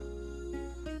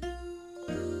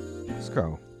Let's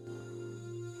go.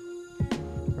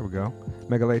 There we go.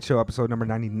 Mega Late Show episode number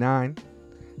 99.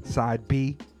 Side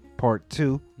B, part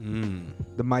 2.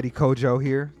 The mighty Kojoe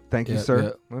here. Thank you, sir.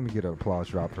 Yep. Let me get an applause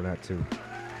drop for that, too.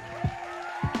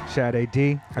 Chad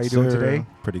AD, how you doing today?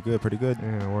 Pretty good, pretty good.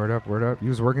 Yeah, word up, word up. You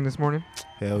was working this morning?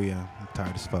 Hell yeah. I'm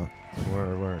tired as fuck.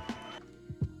 Word.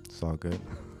 It's all good.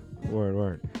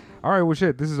 Word. All right, well,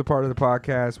 shit, this is a part of the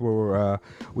podcast where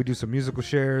we do some musical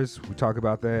shares. We talk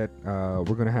about that.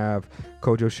 We're going to have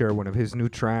Kojoe share one of his new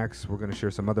tracks. We're going to share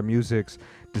some other musics,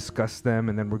 discuss them,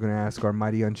 and then we're going to ask our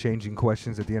mighty unchanging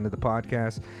questions at the end of the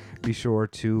podcast. Be sure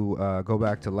to go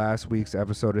back to last week's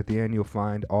episode. At the end, you'll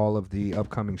find all of the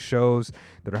upcoming shows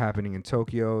that are happening in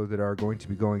Tokyo that are going to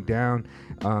be going down.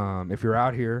 If you're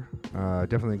out here,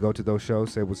 definitely go to those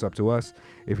shows. Say what's up to us.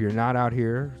 If you're not out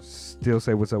here, still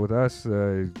say what's up with us.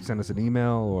 Send us an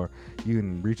email, or you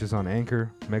can reach us on Anchor,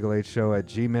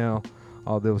 megalateshow@gmail.com.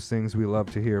 All those things we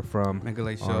love to hear from Mega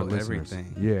Late our Show, listeners.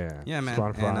 everything. Yeah, man.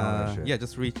 Spotify, and all that shit. Yeah,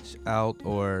 just reach out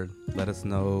or let us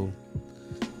know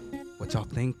what y'all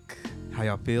think, how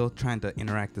y'all feel. Trying to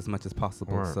interact as much as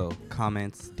possible. Word. So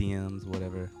comments, DMs,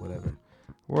 whatever.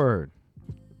 Word.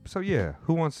 So yeah,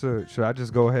 who wants to? Should I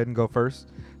just go ahead and go first,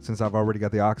 since I've already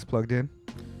got the aux plugged in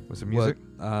with some music?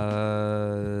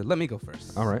 Let me go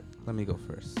first. All right. Let me go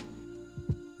first.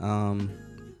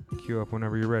 Cue up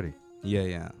whenever you're ready.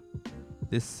 Yeah.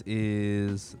 This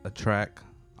is a track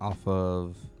off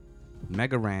of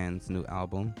Mega Ran's new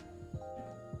album,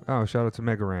 Oh, shout out to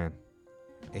Mega Ran.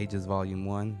 Ages Volume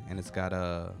 1, and it's got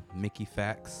Mickey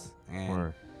Fax and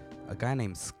Word. a guy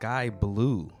named Sky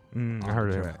Blue. I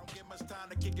heard the it. track.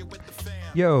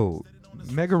 Yo,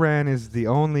 Mega Ran is the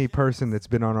only person that's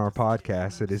been on our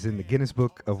podcast that is in the Guinness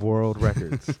Book of World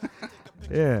Records.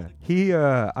 Yeah, he.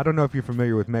 I don't know if you're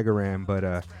familiar with Mega Ran,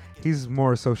 but he's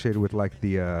more associated with like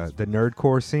the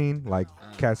nerdcore scene, like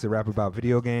cats that rap about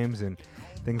video games and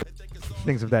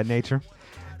things of that nature.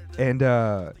 And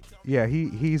yeah,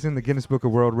 he's in the Guinness Book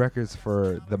of World Records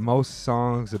for the most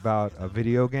songs about a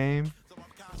video game,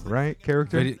 right?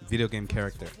 Character. Video game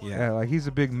character. Yeah, like he's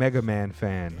a big Mega Man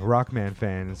fan, Rockman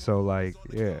fan, and so like,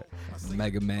 yeah,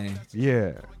 Mega Man.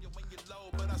 yeah.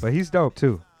 But he's dope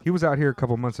too. He was out here a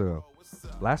couple months ago.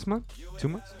 Last month? 2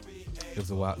 months? It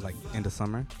was a while, like end of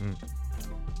summer.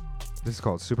 This is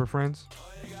called Super Friends.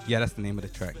 Yeah, that's the name of the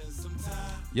track.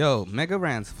 Yo, Mega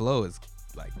Ran's flow is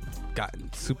like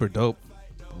gotten super dope.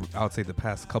 I would say the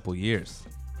past couple years.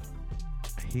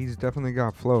 He's definitely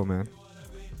got flow, man.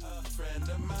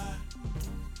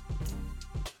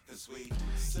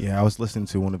 Yeah, I was listening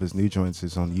to one of his new joints.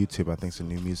 It's on YouTube. I think it's a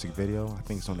new music video. I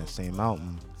think it's on that same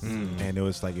album. And it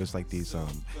was like these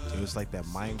it was like that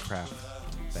Minecraft,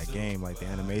 that game, like the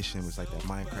animation was like that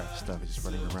Minecraft stuff, just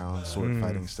running around, sword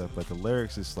fighting stuff. But the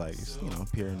lyrics is like, it's,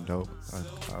 pure and dope.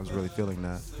 I was really feeling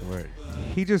that. Word.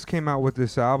 He just came out with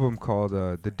this album called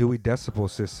the Dewey Decimal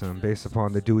System, based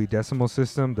upon the Dewey Decimal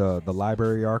System, the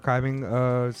library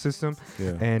archiving system.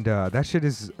 Yeah. And that shit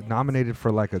is nominated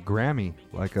for like a Grammy,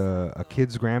 like a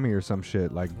kids Grammy or some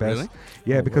shit, like best. Really?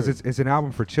 Yeah, Oh, because word. it's an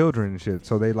album for children and shit.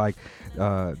 So they like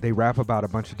they rap about a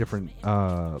bunch of different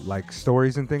like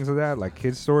stories and things like that, like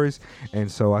kids stories.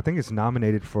 And so I think it's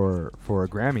nominated for a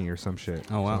Grammy or some shit.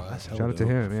 Oh wow. That's Shout out to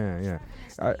him. Yeah.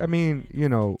 I mean,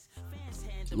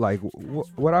 like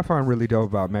what I find really dope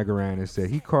about Mega Ran is that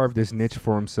he carved this niche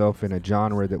for himself in a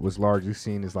genre that was largely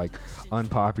seen as like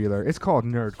unpopular. It's called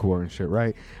nerdcore and shit,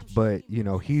 right? But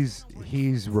he's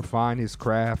refined his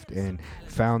craft and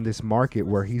found this market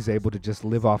where he's able to just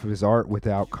live off of his art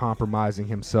without compromising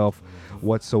himself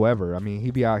whatsoever. I mean,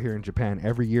 he be out here in Japan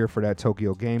every year for that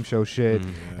Tokyo Game Show shit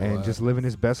and just living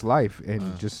his best life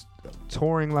and just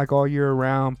touring like all year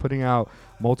around, putting out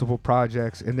multiple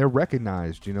projects, and they're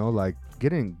recognized, like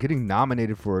getting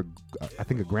nominated for I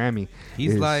think a Grammy.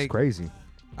 He's is like crazy.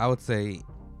 I would say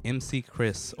MC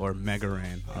Chris or Mega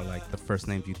Ran are like the first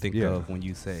names you think of when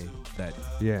you say that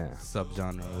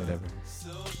subgenre or whatever.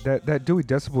 That Dewey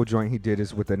Decibel joint he did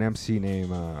is with an MC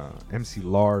named MC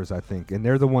Lars, I think, and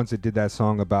they're the ones that did that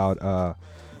song about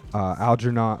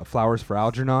Algernon, Flowers for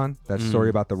Algernon, that story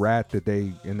about the rat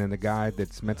and then the guy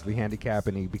that's mentally handicapped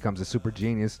and he becomes a super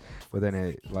genius. But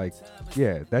then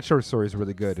that short story is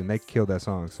really good and they killed that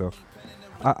song. So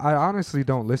I honestly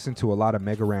don't listen to a lot of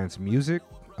Mega Ran's music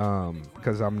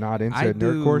because I'm not into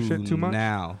nerdcore shit too much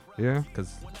now. Yeah,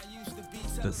 because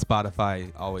the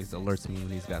Spotify always alerts me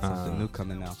when he's got something new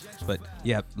coming out. But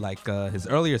yeah, like his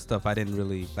earlier stuff, I didn't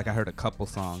really like. I heard a couple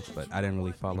songs, but I didn't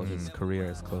really follow his career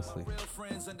as closely.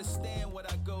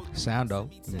 Sound though.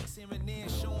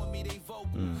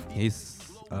 He's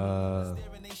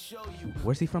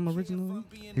Where's he from originally?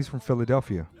 He's from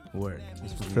Philadelphia. Word.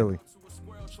 He's from Philly.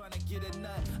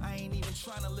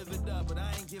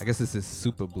 I guess this is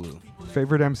Super Blue.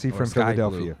 Favorite MC Or from Sky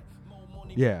Philadelphia.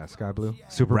 Yeah, Sky Blue.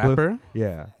 Super Rapper? Blue.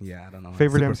 Yeah. Yeah, I don't know.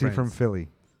 Favorite Super MC from Friends. Philly.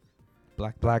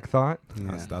 Black. Black Thought.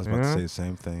 Yeah. I was about to say the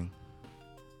same thing.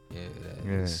 Yeah, Yeah. that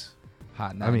is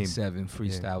Hot I mean, 97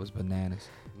 freestyle was bananas.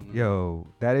 Yo,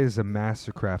 that is a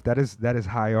mastercraft. That is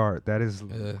high art. That is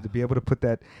to be able to put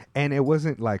that, and it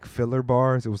wasn't like filler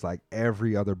bars. It was like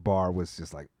every other bar was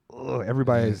just like, ugh,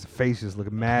 everybody's faces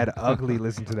looking mad ugly.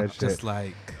 Listen to that shit. Just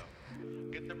like,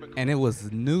 and it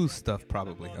was new stuff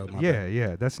probably. Oh, my Yeah, bad.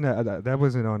 yeah. That's not that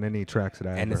wasn't on any tracks that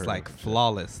I And ever it's heard. like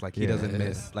flawless. Like he Yeah. doesn't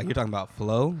miss. Like you're talking about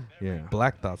flow. Yeah.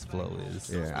 Black Thought's flow is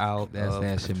Yeah. out. That's of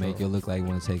that should make you control. look like you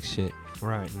want to take shit.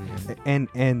 Right. Mhm.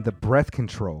 And the breath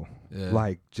control. Yeah.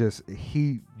 Like just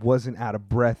he wasn't out of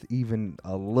breath even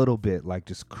a little bit, like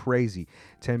just crazy.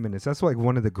 10 minutes. That's like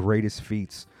one of the greatest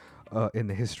feats in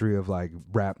the history of like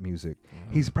rap music.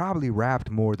 He's probably rapped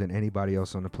more than anybody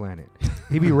else on the planet.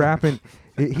 He be rapping.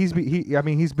 He's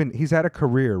had a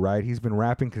career, right? He's been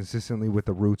rapping consistently with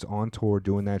the Roots on tour,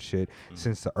 doing that shit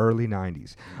since the early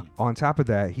 90s. On top of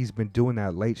that, he's been doing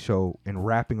that late show and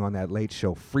rapping on that late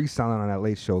show, freestyling on that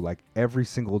late show like every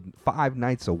single 5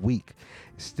 nights a week.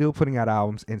 Still putting out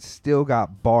albums and still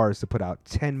got bars to put out.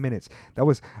 10 minutes. That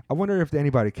was, I wonder if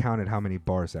anybody counted how many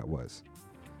bars that was.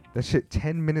 That shit,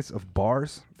 10 minutes of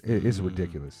bars is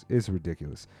ridiculous. It's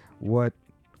ridiculous. What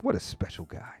a special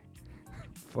guy.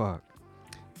 Fuck.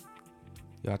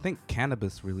 Yeah, I think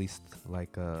Cannabis released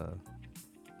like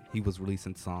he was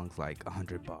releasing songs like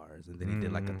 100 bars, and then he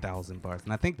did like 1,000 bars,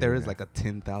 and I think there is Yeah. like a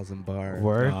 10,000 bar.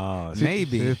 Word.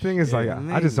 Maybe. The thing is, like,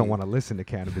 I just don't maybe. want to listen to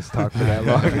Cannabis talk for that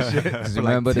long and shit. Cause For like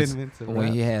remember 10 this, minutes of when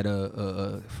rap. he had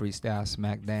a freestyle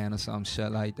Smackdown or some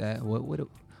shit like that? What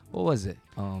was it?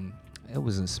 It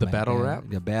was in Smackdown. The battle rap?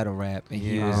 The battle rap, and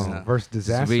he Yeah. was Versus just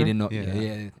Disaster. reading. Yeah.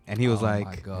 Yeah. And he was Oh like,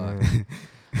 my God.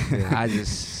 Yeah. I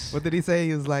just. what did he say?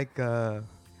 He was like,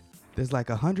 there's like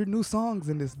 100 new songs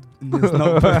in this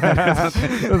notebook. I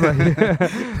was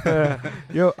like,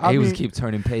 yo, I he was mean, keep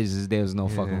turning pages. There was no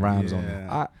fucking rhymes on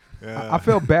it. I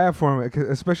felt bad for him, 'cause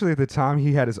especially at the time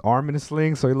he had his arm in a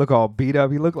sling, so he looked all beat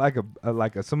up. He looked like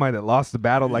a somebody that lost the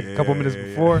battle like a couple minutes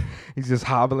before. He's just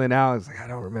hobbling out. He's like, I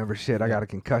don't remember shit. I got a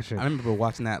concussion. I remember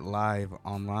watching that live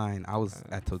online. I was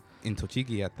in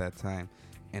Tochigi at that time,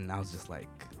 and I was just like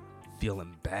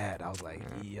feeling bad. I was like,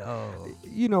 yo.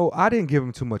 You know, I didn't give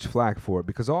him too much flack for it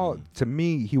because to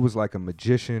me, he was like a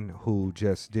magician who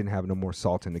just didn't have no more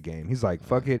salt in the game. He's like,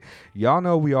 fuck it. Y'all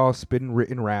know we all spitting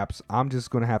written raps. I'm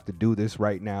just going to have to do this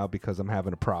right now because I'm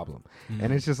having a problem.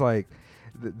 And it's just like,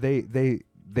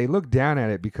 they look down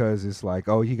at it because it's like,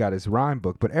 oh, he got his rhyme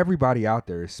book, but everybody out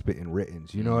there is spitting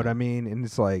writtens. You know what I mean? And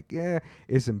it's like, yeah,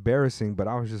 it's embarrassing, but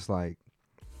I was just like,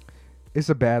 it's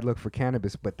a bad look for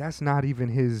Cannabis, but that's not even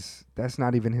his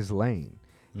lane.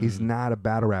 He's not a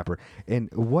battle rapper. And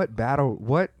what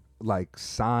like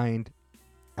signed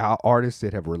artists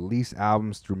that have released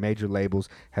albums through major labels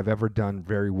have ever done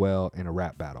very well in a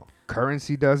rap battle?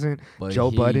 Currency doesn't. But Joe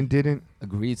he Budden didn't.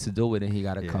 Agreed to do it, and he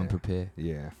got to come Yeah. prepared.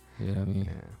 Yeah. You know what I mean?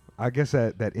 Yeah. I guess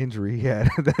that injury he had,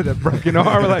 that broken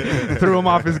arm, like threw him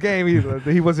off his game.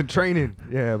 He wasn't training.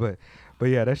 Yeah, but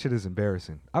yeah, that shit is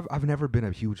embarrassing. I've never been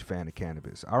a huge fan of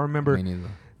Cannabis. I remember Me neither.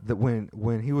 that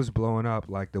when he was blowing up,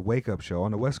 like the Wake Up Show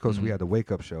on the West Coast, we had the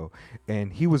Wake Up Show,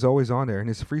 and he was always on there, and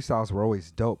his freestyles were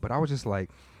always dope. But I was just like,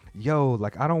 yo,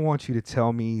 like I don't want you to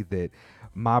tell me that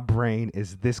my brain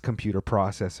is this computer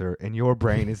processor and your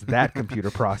brain is that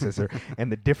computer processor, and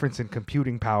the difference in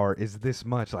computing power is this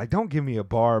much. Like, don't give me a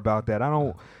bar about that. I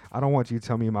don't want you to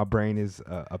tell me my brain is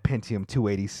a Pentium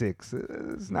 286.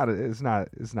 It's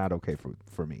not okay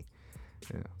for me.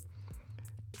 Yeah.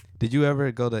 Did you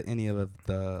ever go to any of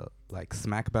the like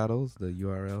smack battles, the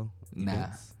URL? Nah.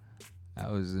 events? I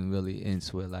wasn't really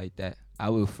into it like that. I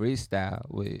would freestyle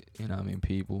with,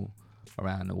 people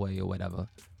around the way or whatever.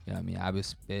 You know what I mean? I would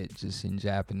spit just in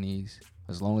Japanese.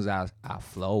 As long as I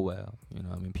flow well,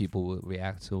 people would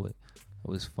react to it. It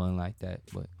was fun like that.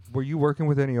 But Were you working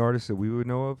with any artists that we would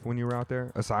know of when you were out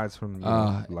there, aside from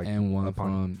like and one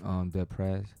Upon- from Dead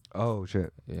Prez. Oh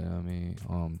shit! You know what I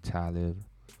mean? Talib.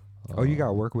 Oh, you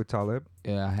got work with Talib?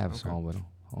 Yeah, I have a Okay. song with him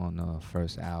on the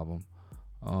first album.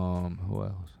 Who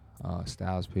else?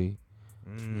 Styles P.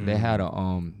 They had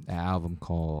an album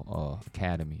called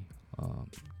Academy.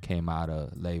 Came out a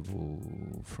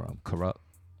label from Corrupt,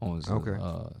 owns Okay.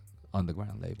 a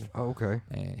underground label, Oh, okay.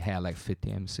 and had like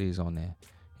 50 MCs on there.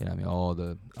 You know what I mean? All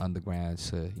the undergrounds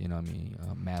to, you know what I mean,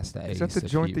 Master Ace. Is that the to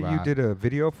joint Pete that you Rock. did a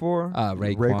video for?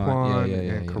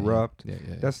 Raekwon. And Corrupt. Yeah.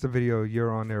 That's the video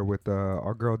you're on there with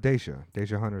our girl Daisha.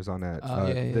 Daisha Hunter's on that.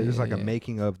 There's like a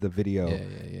making of the video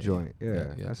joint.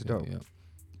 Yeah, that's dope. Yeah.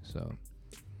 So,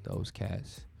 those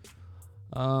cats.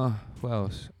 What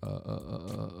else?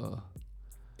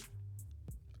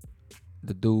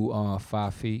 The dude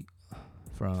 5 Feet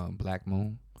from Black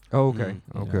Moon. Oh, okay.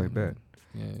 You Okay, know, bet.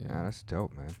 Yeah. That's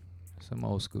dope, man. Some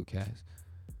old school cats.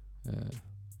 Yeah.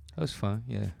 That was fun,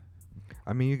 yeah.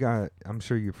 I mean, I'm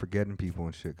sure you're forgetting people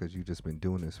and shit because you've just been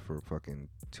doing this for fucking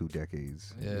 2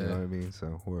 decades. Yeah. You know what I mean?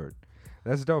 So, word.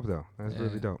 That's dope, though. That's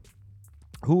really Yeah. dope.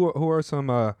 Who are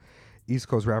some East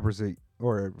Coast rappers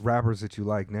that you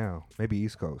like now? Maybe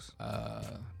East Coast.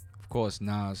 Of course,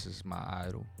 Nas is my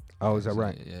idol. Oh, is that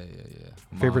right? Yeah.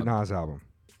 Favorite Nas album?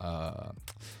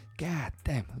 God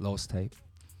damn, Lost Tape.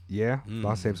 Yeah,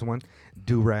 Lost Tapes one.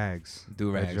 Do Rags.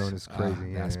 Do-Rags. That joint is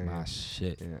crazy. That's my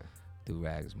shit. Yeah.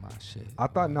 Do-Rags my shit. I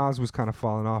thought Nas was kind of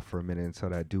falling off for a minute until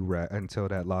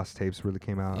that Lost Tapes really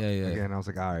came out. Yeah. Again, I was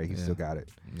like, all right, he still got it.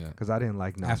 Yeah. Because I didn't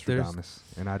like Nostradamus,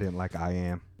 and I didn't like I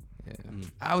Am. Yeah.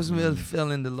 I was really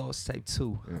feeling the Lost Tape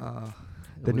too. Yeah.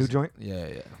 It The new was- joint?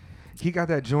 Yeah. He got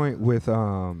that joint with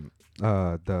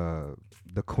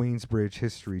the Queensbridge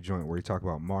history joint where he talked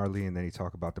about Marley and then he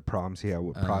talked about the problems he had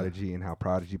with Prodigy and how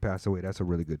Prodigy passed away. That's a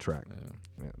really good track.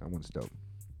 Yeah, that one's dope.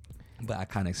 But I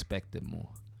kind of expected more.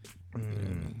 You know what I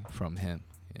mean, from him.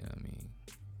 You know what I mean?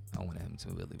 I wanted him to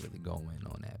really, really go in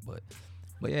on that. But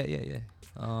yeah.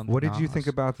 What did you Nas. think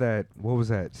about that? What was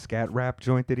that scat rap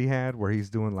joint that he had where he's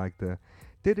doing like the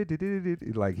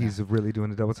like he's really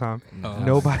doing the double time?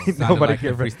 Nobody like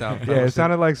can the freestyle Yeah, it fellowship.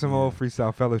 sounded like some old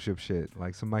Freestyle Fellowship shit,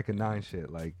 like some Micah 9 shit.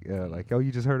 Like oh,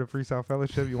 you just heard of Freestyle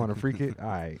Fellowship? You want to freak it? All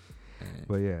right.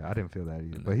 But yeah, I didn't feel that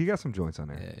either. But he got some joints on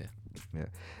there. Yeah.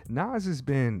 Nas has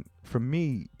been, for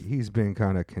me, he's been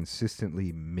kind of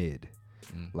consistently mid.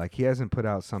 Like he hasn't put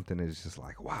out something that's just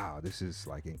like, wow, this is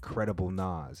like incredible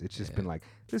Nas. It's just been like,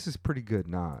 this is pretty good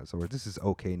Nas, or this is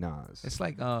okay Nas. It's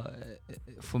like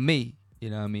for me, you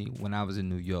know what I mean, when I was in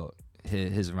New York,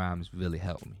 his rhymes really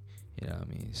helped me. You know what I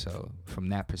mean? So from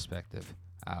that perspective,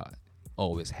 I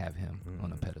always have him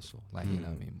on a pedestal. Like, you know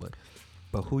what I mean?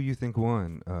 But who you think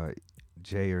won,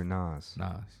 Jay or Nas?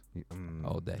 Nas,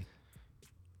 all day.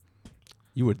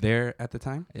 You were there at the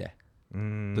time? Yeah.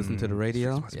 Listen to the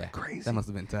radio? Must have been crazy. That must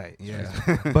have been tight. Yeah.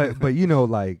 but you know,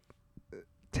 like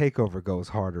Takeover goes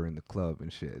harder in the club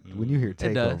and shit. When you hear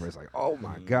Takeover, it's like, oh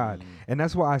my god. And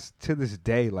that's why to this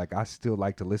day, like I still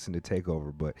like to listen to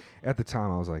Takeover. But at the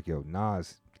time, I was like, yo,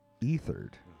 Nas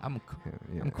ethered. I'm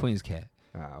Yeah. a Queens cat.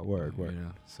 Word. You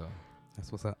know, so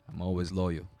That's what's up. I'm always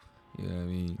loyal. You know what I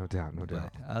mean? No doubt.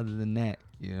 But other than that,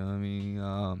 you know what I mean?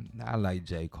 I like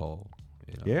J. Cole.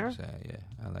 You know Yeah? what I'm saying?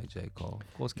 Yeah, I like J. Cole.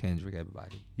 Of course, Kendrick,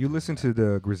 everybody. You listen to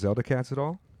the Griselda Cats at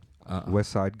all? Uh-uh.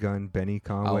 West Side Gun, Benny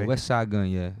Conway. Oh, West Side Gun,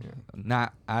 yeah.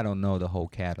 I don't know the whole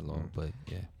catalog, but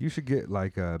yeah. You should get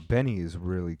like Benny is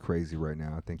really crazy right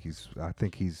now. I think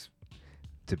he's,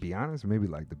 to be honest, maybe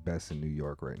like the best in New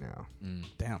York right now.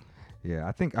 Damn.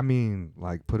 Yeah, I mean,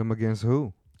 like put him against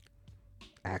who?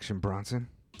 Action Bronson.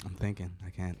 I'm thinking.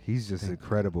 I can't. He's just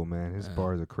incredible, man. His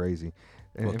bars are crazy.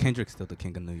 Well, Kendrick's still the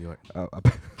king of New York.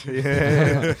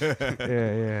 Yeah,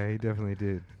 he definitely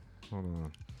did.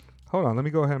 Hold on. Let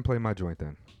me go ahead and play my joint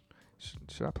then.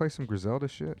 Should I play some Griselda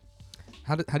shit?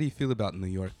 How do you feel about New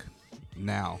York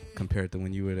now compared to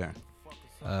when you were there?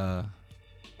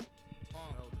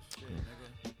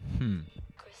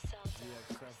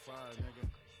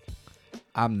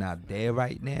 I'm not there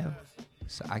right now,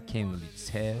 so I can't really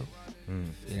tell.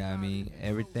 You know what I mean?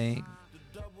 Everything.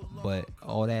 But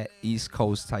all that East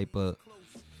Coast type of,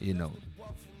 you know,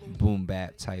 boom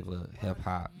bap type of hip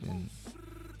hop, and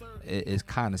it's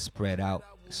kind of spread out.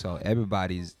 So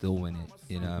everybody's doing it,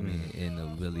 you know what I mean, in a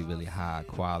really, really high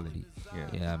quality,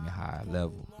 you know what I mean, high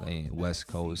level. And West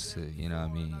Coast to, you know what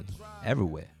I mean,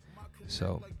 everywhere.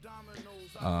 So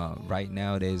right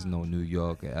now there's no New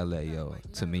York or LA or,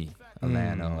 to me,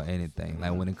 Atlanta or anything.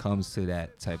 Like when it comes to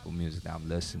that type of music that I'm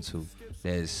listening to,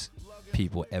 there's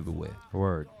people everywhere.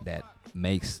 Word. That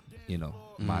makes, you know,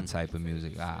 my type of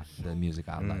music, the music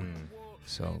I like.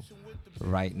 So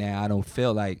right now I don't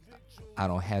feel like I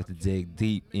don't have to dig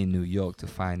deep in New York to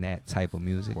find that type of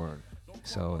music. Word.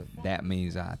 So that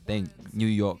means I think New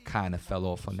York kind of fell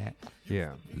off on that.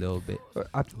 Yeah. A little bit.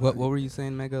 What were you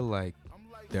saying, Mega? Like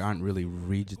there aren't really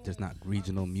there's not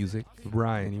regional music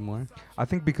anymore. I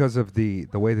think because of the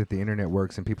way that the internet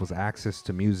works and people's access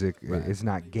to music is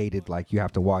not gated, like you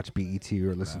have to watch BET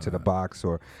or listen to the box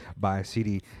or buy a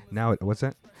CD. Now, what's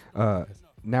that?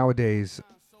 Nowadays,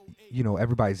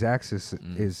 everybody's access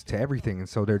is to everything, and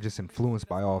so they're just influenced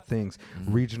by all things.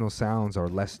 Regional sounds are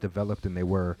less developed than they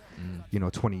were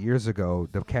 20 years ago.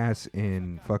 The cats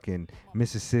in fucking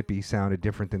Mississippi sounded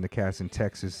different than the cats in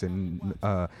Texas and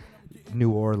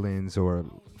New Orleans or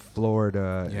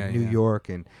Florida, and New York,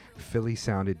 and Philly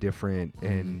sounded different,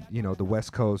 and the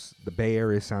West Coast, the Bay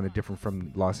Area sounded different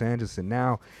from Los Angeles, and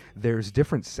now there's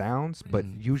different sounds, but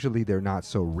usually they're not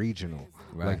so regional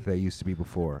like they used to be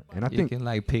before. And I think you can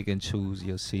like pick and choose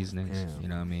your seasonings, you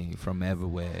know what I mean, from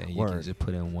everywhere, and you can just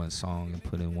put in one song and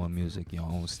put in one music, your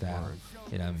own style,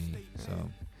 you know what I mean? So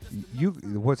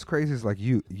what's crazy is like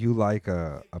you like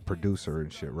a producer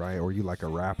and shit, right? Or you like a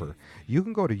rapper. You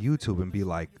can go to YouTube and be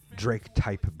like Drake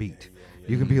type beat.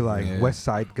 You can be like West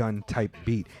Side Gun type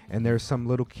beat, and there's some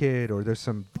little kid or there's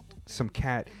some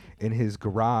cat in his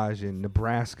garage in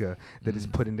Nebraska that is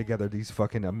putting together these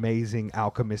fucking amazing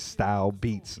Alchemist style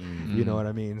beats. You know what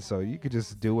I mean? So you could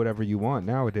just do whatever you want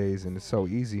nowadays, and it's so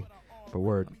easy.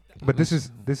 But this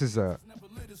is a.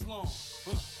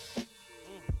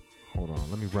 Hold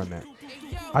on, let me run that.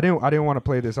 I didn't want to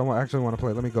play this. Actually want to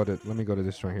play. Let me go to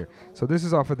this joint here. So this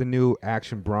is off of the new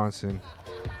Action Bronson,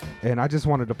 and I just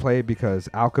wanted to play it because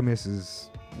Alchemist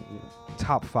is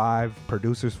top 5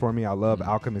 producers for me. I love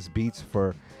Alchemist beats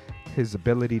for his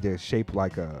ability to shape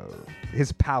like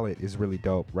his palette is really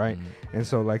dope, right? And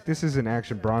so like this is an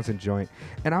Action Bronson joint,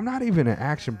 and I'm not even an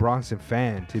Action Bronson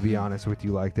fan, to be honest with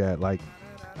you, like that. Like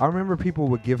I remember people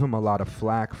would give him a lot of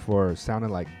flack for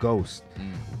sounding like Ghost,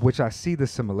 which I see the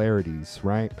similarities,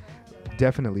 right?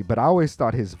 Definitely, but I always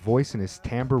thought his voice and his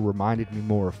timbre reminded me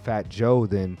more of Fat Joe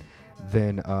than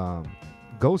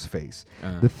Ghostface.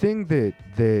 The thing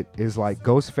that is like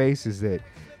Ghostface is that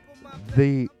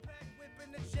the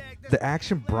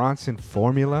Action Bronson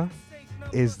formula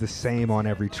is the same on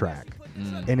every track,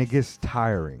 and it gets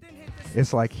tiring.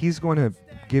 It's like he's going to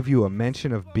give you a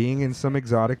mention of being in some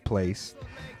exotic place,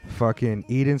 fucking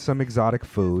eating some exotic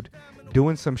food,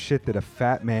 doing some shit that a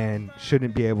fat man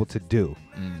shouldn't be able to do.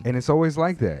 And it's always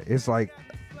like that. It's like,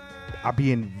 I'll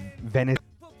be in Venice.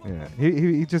 Yeah,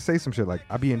 he just say some shit like,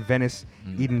 I'll be in Venice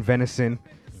eating venison,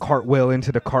 cartwheel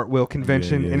into the cartwheel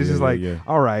convention. And it's just like,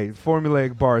 all right,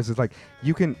 formulaic bars. It's like,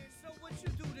 you can...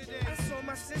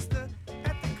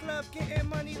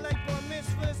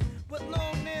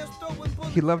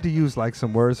 He loved to use like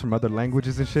some words from other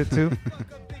languages and shit too.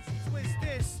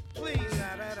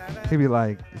 He'd be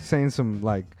like saying some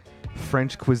like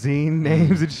French cuisine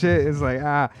names and shit. It's like,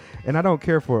 and I don't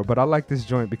care for it, but I like this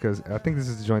joint because I think this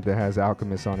is the joint that has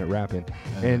Alchemist on it rapping.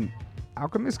 And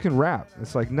Alchemist can rap.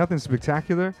 It's like nothing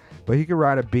spectacular, but he can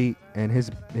ride a beat, and his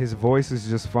voice is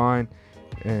just fine.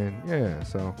 And yeah,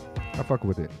 so I fuck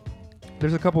with it.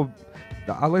 There's a couple.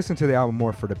 I listen to the album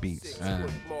more for the beats.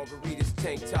 Margaritas,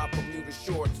 tank top, Bermuda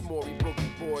shorts, Maury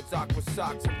boogie boards, aqua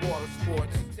socks, and water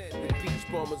sports. The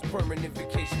beach bummers, permanent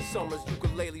vacation summers,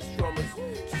 ukulele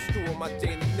strummers. Just doing my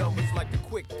daily numbers like a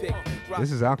quick pick.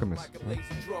 This is Alchemist. Like a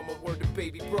lazy drummer, word to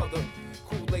baby brother.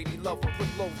 Cool lady lover,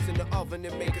 put loaves in the oven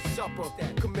and make a supper.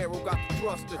 Camaro got the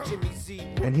thruster, Jimmy Z.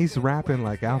 And he's rapping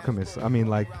like Alchemist. I mean,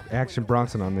 like Action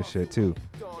Bronson on this shit too.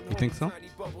 You think so?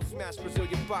 Smash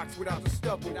Brazilian box without the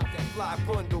stubble. That fly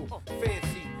bundle,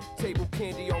 fancy. Table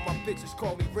candy on my bitches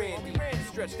call me Randy.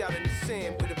 Stretched out in the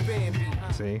sand with a Bambi.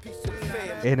 See?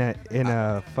 In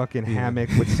a fucking hammock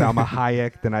with Salma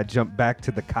Hayek, then I jump back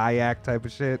to the kayak type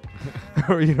of shit.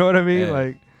 Or you know what I mean? Yeah.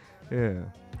 Like, yeah.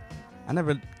 I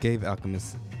never gave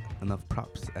Alchemist enough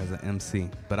props as an MC,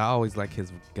 but I always like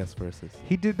his guest verses.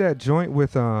 He did that joint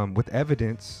with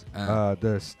Evidence,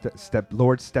 the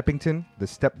Lord Steppington, the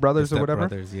Step Brothers or whatever.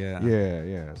 Brothers, yeah.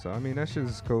 Yeah. So I mean that shit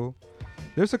is cool.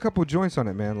 There's a couple joints on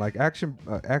it, man. Like Action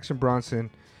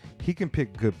Bronson, he can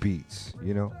pick good beats,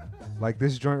 you know. Like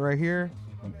this joint right here,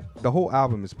 the whole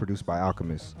album is produced by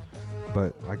Alchemist,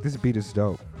 but like this beat is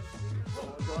dope.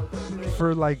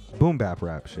 For like boom bap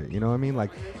rap shit, you know what I mean?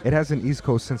 Like it has an East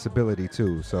Coast sensibility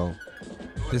too, so.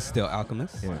 This is still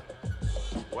Alchemist? Yeah.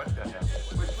 What the hell?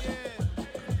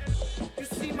 You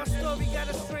see my story got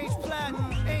a strange plot.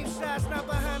 Aim shots not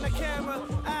behind the camera.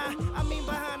 I mean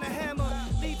behind the hammer.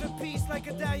 Leave in peace like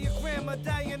a diagram. A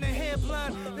die in the head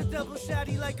blind. The double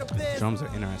shotty like a bed. Drums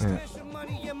are interesting.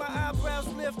 Money in my eyebrows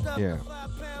lift up. Yeah.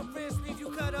 5-pound wrist leave you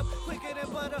cut up quicker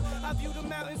than butter. I view the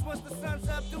mountains once the sun's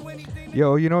up. Do anything.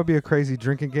 Yo, you know what'd be a crazy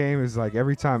drinking game is like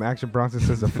every time Action Bronson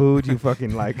says a food, you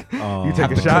fucking like you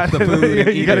take a shot. The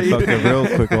food you gotta eat it real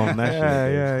quick on that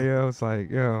shit. Yeah. It's like,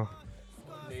 yo.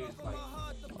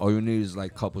 all you need is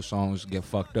like a couple songs to get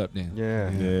fucked up then.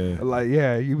 Yeah. Like,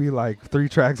 yeah, you be like 3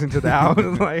 tracks into the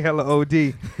album, like hella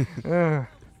OD.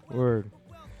 Word.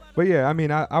 But yeah, I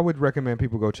mean, I would recommend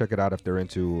people go check it out if they're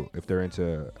into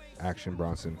Action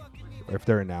Bronson, or if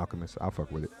they're into Alchemist. I'll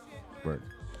fuck with it. But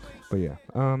yeah,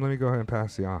 let me go ahead and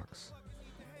pass the aux.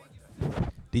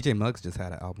 DJ Muggs just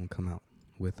had an album come out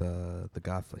with the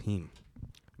god Fahim.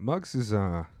 Muggs is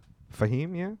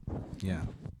Fahim, yeah. Yeah.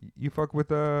 You fuck with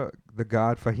the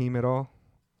god Fahim at all?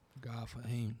 God for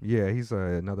him. Yeah, he's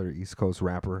another East Coast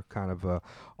rapper, kind of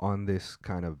on this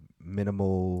kind of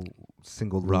minimal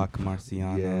single loop. Rock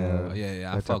Marciano. Yeah.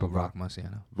 Yeah. I That fuck type of with Rock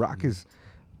Marciano. Rock is,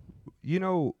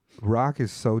 Rock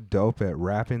is so dope at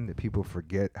rapping that people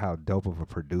forget how dope of a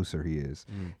producer he is.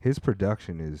 His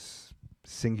production is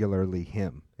singularly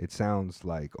him. It sounds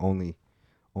like only.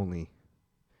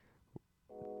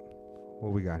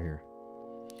 What we got here?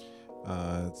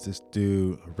 It's this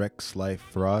dude Rex Life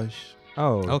Raj.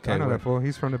 Oh, Okay, I know wait. that fool.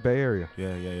 He's from the Bay Area.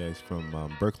 Yeah. He's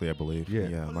from Berkeley, I believe.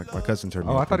 Yeah. My cousin turned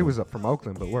me Oh, on I thought to he was him. up from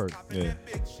Oakland, but word. Yeah.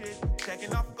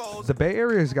 The Bay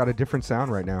Area's got a different sound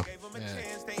right now.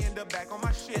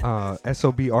 Yeah.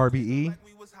 SOBRBE.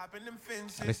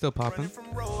 Are they still popping?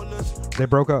 They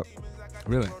broke up.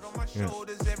 Really? Yeah.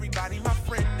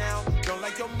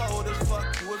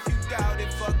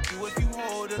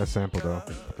 That sample though,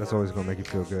 that's always gonna make you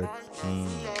feel good.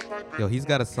 Yo, he's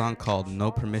got a song called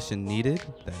No Permission Needed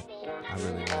that I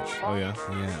really like. Oh yeah.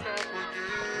 Yeah.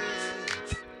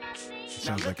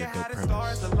 Sounds like a dope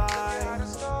premise.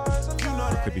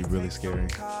 It could be really scary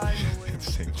at the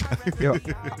same time. Yo,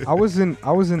 I was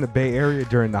in the Bay Area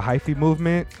during the hyphy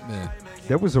movement. Yeah.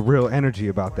 There was a real energy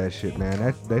about that shit,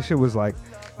 man. That shit was like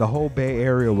the whole Bay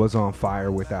Area was on fire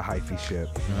with that hyphy shit.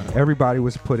 Everybody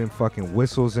was putting fucking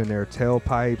whistles in their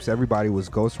tailpipes. Everybody was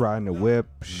ghost riding the whip,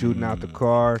 shooting out the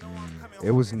car.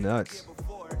 It was nuts.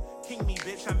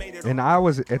 And I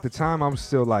was at the time I was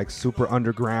still like super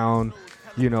underground,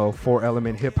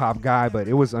 4-element hip hop guy, but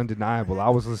it was undeniable. I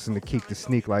was listening to Keek the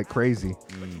Sneak like crazy.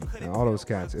 And all those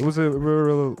cats. It was a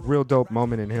real dope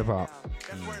moment in hip hop.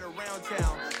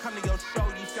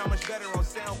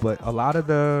 But a lot of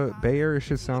the Bay Area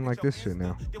shit sound like this shit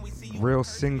now. Real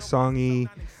sing-songy,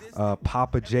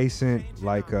 pop adjacent,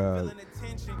 like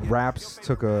raps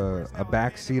took a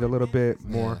back seat a little bit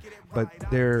more, but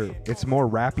it's more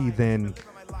rappy than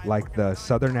like the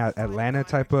Southern Atlanta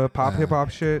type of pop hip hop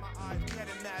shit.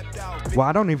 Well,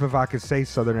 I don't even if I could say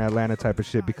Southern Atlanta type of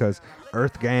shit because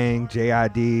Earth Gang,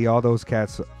 JID, all those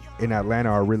cats in Atlanta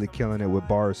are really killing it with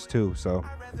bars too. So,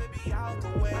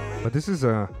 but this is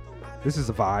a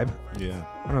vibe. Yeah.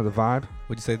 I know the vibe.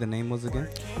 What'd you say the name was again?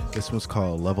 This one's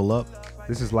called Level Up.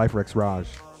 This is Life Rex Raj.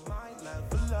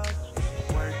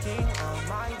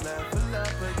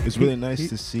 It's really nice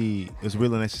to see. It's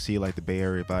really nice to see like the Bay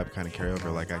Area vibe kind of carry over.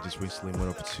 Like I just recently went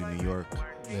over to New York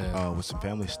with some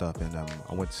family stuff, and I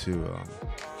went to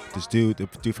this dude, the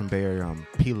dude from Bay Area,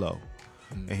 Pilo,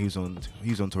 and he was on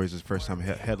tour. His first time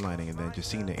headlining, and then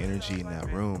just seeing the energy in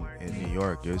that room in New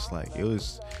York,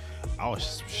 I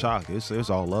was shocked. It was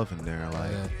all love in there.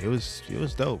 Like it was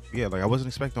dope. Yeah, like I wasn't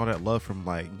expecting all that love from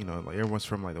like everyone's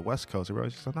from like the West Coast.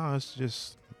 Everybody's just like, no, it's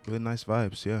just really nice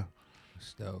vibes. Yeah.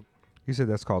 It's dope. You said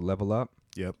that's called Level Up?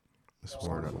 Yep. This was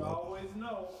Level Up.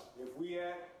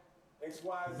 Yeah,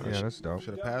 that's dope.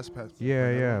 Should have passed.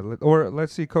 Yeah. Or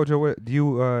let's see, Kojoe, do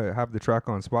you have the track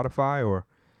on Spotify or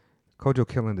Kojoe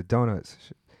killing the donuts?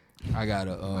 I got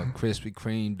a Krispy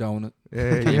Kreme donut.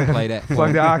 Yeah, Can you play that?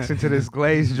 Plug the aux into this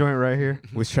glazed joint right here.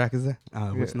 Which track is that?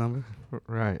 Which number?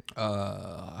 Right.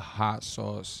 Hot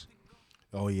sauce.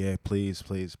 Oh yeah, please.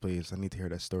 I need to hear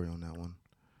that story on that one.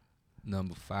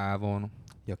 Number 5 on them.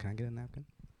 Yo, can I get a napkin?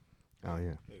 Oh,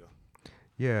 yeah. There you go.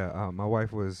 Yeah, my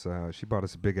wife was, she bought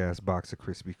us a big-ass box of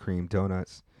Krispy Kreme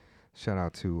donuts. Shout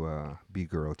out to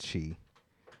B-Girl Chi.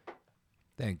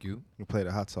 Thank you. You play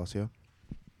the hot sauce, yeah?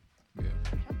 Yeah.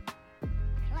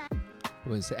 It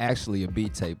was actually a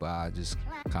beat tape, but I just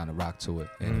kind of rock to it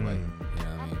anyway. You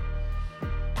know what I mean?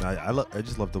 I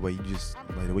just love the way you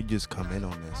just come in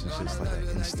on this. It's just like an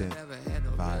instant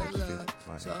vibe.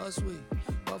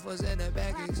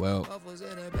 Well,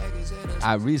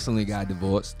 I recently got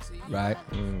divorced, right?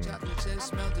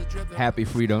 Happy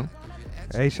freedom.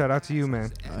 Hey, shout out to you,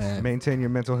 man. And Maintain your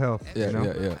mental health.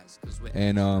 yeah.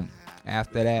 And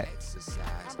after that,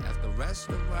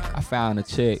 I found a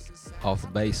chick off the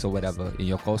base or whatever in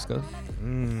Yokosuka.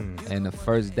 And the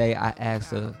first day I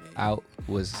asked her out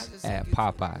was at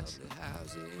Popeyes.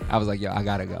 I was like, yo, I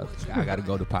gotta go. I gotta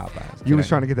go to Popeyes. You was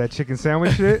trying to get that chicken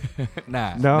sandwich shit?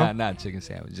 Not chicken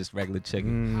sandwich, just regular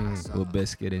chicken with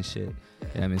biscuit and shit.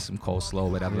 I mean, some coleslaw,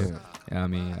 whatever. Yeah. You know what I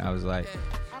mean? I was like,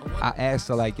 I asked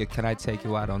her like, can I take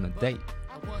you out on a date?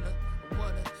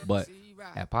 But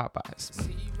at Popeyes.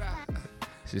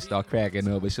 She started cracking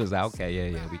up, but she was like,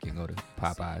 okay, yeah, we can go to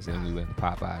Popeyes. And we went to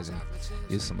Popeyes and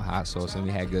get some hot sauce, and we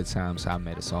had good times. So I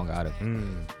made a song out of it. You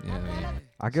know what I mean?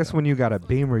 I guess when you got a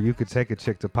Beamer, you could take a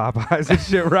chick to Popeyes and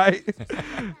shit, right?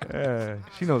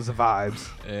 She knows the vibes.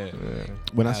 Yeah.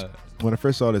 When I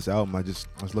first saw this album, I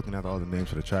was looking at all the names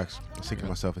for the tracks. I was thinking to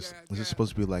myself, is this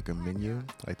supposed to be like a menu?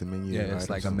 Like the menu? Yeah, it's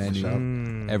like a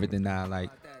menu. Everything I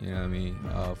like, you know what I mean,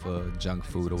 for junk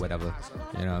food or whatever.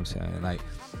 You know what I'm saying? Like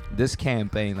this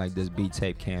campaign, like this beat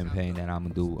tape campaign that I'm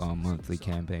gonna do monthly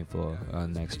campaign for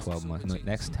next 12 months, no,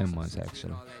 next 10 months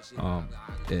actually.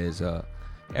 Is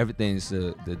everything's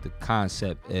the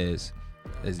concept is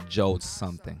Joe's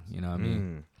something. You know what I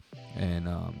mean? And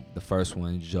the first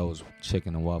one, Joe's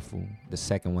Chicken and Waffle. The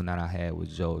second one that I had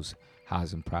was Joe's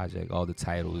Housing Project. All the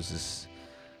titles is,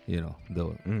 you know, the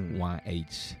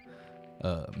 1H,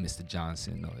 Mr.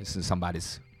 Johnson. Or it's in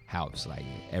somebody's house. Like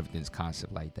everything's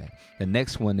concept like that. The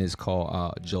next one is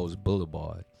called Joe's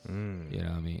Boulevard. You know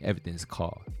what I mean? Everything's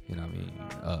called. You know what I mean?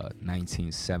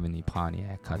 1970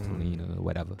 Pontiac, Catalina, or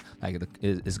whatever. Like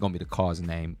it's gonna be the car's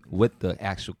name with the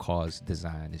actual car's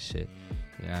design and shit.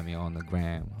 You know what I mean? On the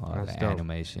gram, the dope.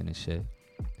 Animation and shit.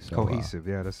 So, cohesive,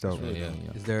 yeah, that's dope. Yeah.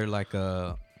 Is there like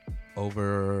a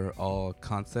overall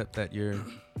concept that you're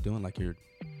doing? Like you're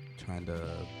trying to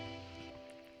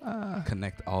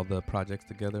connect all the projects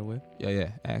together with? Yeah.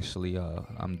 Actually,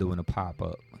 I'm doing a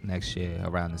pop-up next year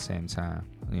around the same time.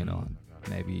 You know,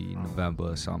 maybe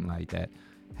November or something like that.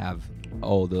 Have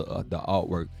all the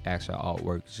actual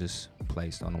artwork just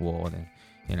placed on the wall, and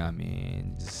you know what I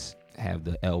mean, just have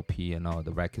the LP and all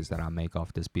the records that I make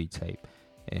off this beat tape,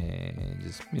 and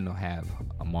just, you know, have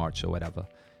a march or whatever.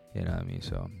 You know what I mean?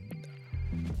 So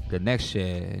the next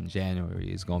year in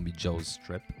January is gonna be Joe's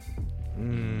Strip.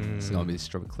 It's gonna be the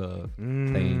strip club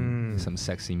playing some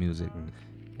sexy music.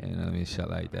 You know what I mean? Shit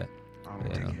like that.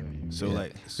 So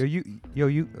like,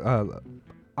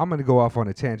 I'm gonna go off on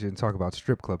a tangent and talk about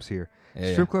strip clubs here.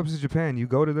 Strip clubs in Japan, you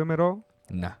go to them at all?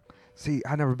 Nah. See,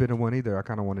 I never been to one either. I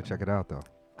kind of want to check it out though.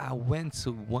 I went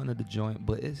to one of the joint,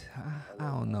 but I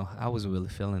don't know. I wasn't really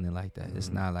feeling it like that. It's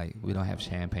not like we don't have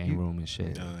champagne room and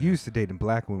shit. You used to dating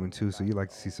black women too, so you like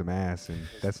to see some ass, and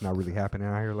that's not really happening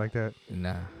out here like that.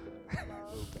 Nah.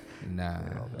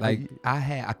 Like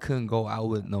I couldn't go out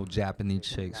with no Japanese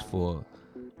chicks for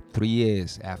 3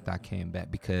 years after I came back,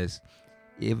 because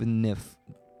even if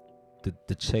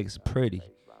the chick's pretty,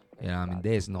 you know what I mean,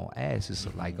 there's no ass. It's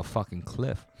like a fucking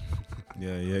cliff.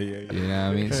 Yeah. You know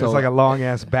what I mean? So it's like a long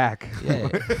ass back. Yeah.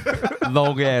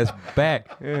 Long ass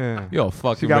back. Yeah. You're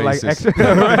fucking she got racist. Like extra.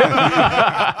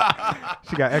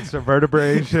 She got extra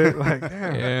vertebrae and shit. Like,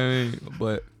 damn. Yeah, I mean,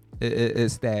 but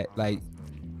it's that, like,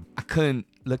 I couldn't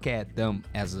look at them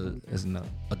as an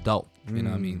adult. You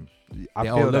know what I mean? I they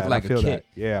feel all look that. like I feel a kid. That.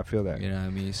 Yeah, I feel that. You know what I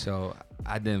mean? So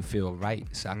I didn't feel right.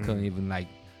 So I couldn't even, like,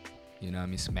 you know what I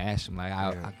mean, smash them. Like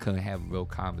I couldn't have a real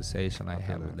conversation, like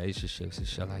have relationships and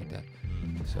shit like that.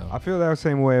 So I feel that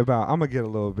same way about, I'm gonna get a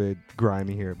little bit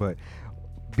grimy here, but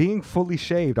being fully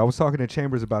shaved, I was talking to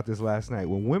Chambers about this last night.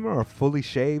 When women are fully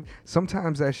shaved,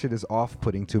 sometimes that shit is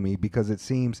off-putting to me because it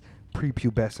seems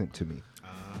prepubescent to me.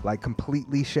 Like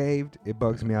completely shaved, it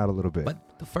bugs me out a little bit.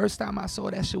 But the first time I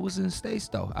saw that shit was in the States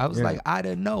though. I was like, I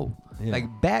didn't know. Like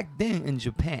back then in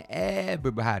Japan,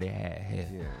 everybody had hair.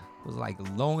 Yeah. It was like a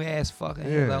long ass fucking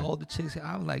hair. Like all the chicks,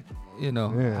 I was like, you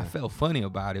know, I felt funny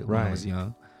about it when I was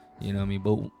young. You know what I mean?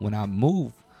 But when I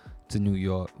moved to New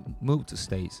York, moved to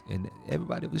States, and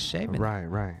everybody was shaving.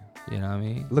 Right. You know what I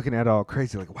mean? Looking at all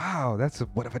crazy, like, wow, that's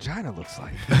what a vagina looks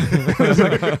like.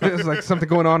 There's like something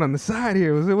going on the side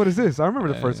here. What is this? I remember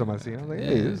the first time I seen it. I was like,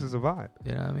 hey, this is a vibe.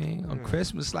 You know what I mean? On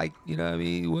Christmas, like, you know what I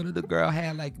mean? One of the girl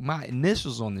had like my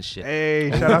initials on the shit. Hey,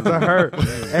 shout out to her.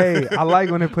 Hey, I like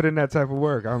when they put in that type of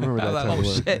work. I remember that type of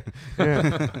work. Shit.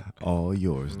 Yeah. All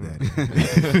yours, Daddy.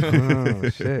 Oh,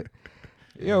 shit.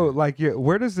 Yo, like,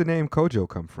 where does the name Kojoe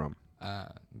come from?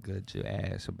 Good you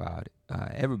ask about it.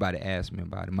 Everybody asks me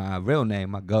about it. My real name,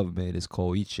 my government is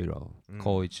Koichiro.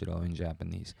 Koichiro in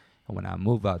Japanese. And when I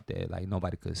moved out there, like,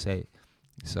 nobody could say it.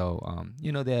 So,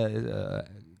 you know, there's a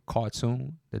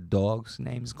cartoon. The dog's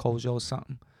name is Kojoe or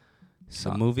something.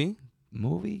 The movie?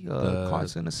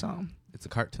 Cartoon or something. It's a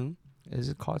cartoon? Is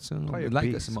it cartoon? Play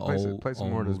Like some old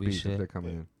more of those movie beats shit. if they're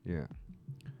coming in. Yeah.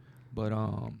 But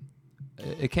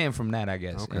it came from that, I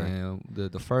guess. Okay. And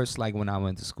the first, like, when I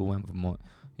went to school in Vermont,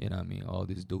 you know what I mean, all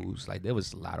these dudes, like, there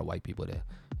was a lot of white people there,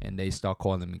 and they start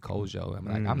calling me Kojoe. I'm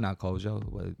like, I'm not Kojoe,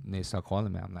 but they start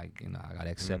calling me. I'm like, you know, I gotta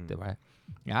accept it, right?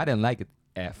 And I didn't like it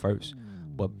at first,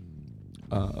 but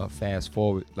fast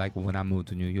forward, like, when I moved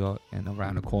to New York, and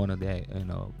around the corner there, you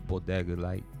know, bodega,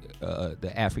 like,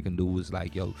 the African dude was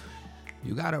like, yo,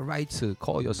 you got a right to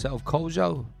call yourself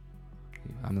Kojoe?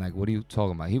 I'm like, what are you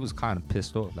talking about? He was kind of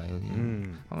pissed off. Like,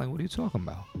 I'm like, what are you talking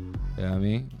about? You know what I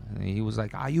mean? And he was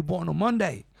like, you born on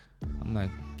Monday? I'm like,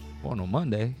 born on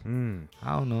Monday?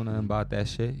 I don't know nothing about that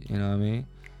shit. You know what I mean?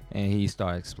 And he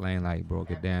started explaining, like,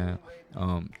 broke it down.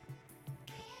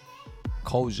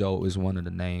 Kojoe is one of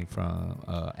the names from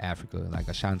Africa, like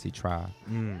Ashanti tribe.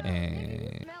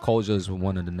 And Kojoe is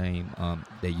one of the name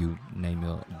that you name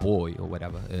your boy or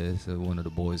whatever. It's one of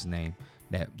the boys' name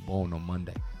that born on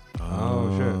Monday.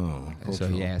 Oh, shit. And so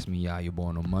he asked me, you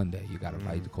born on Monday. You got a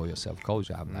right to call yourself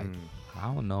Kojoe. I'm like,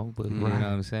 I don't know, but you know what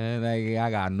I'm saying? Like,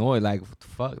 I got annoyed, like, what the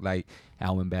fuck? Like, I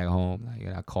went back home, like,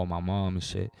 and I called my mom and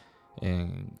shit.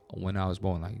 And when I was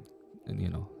born, like, and, you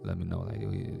know, let me know, like,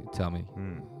 tell me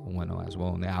when I was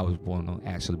born. I was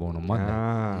actually born on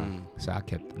Monday. So I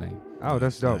kept the name. Oh,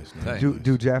 that's dope. Nice.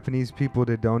 Do Japanese people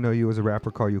that don't know you as a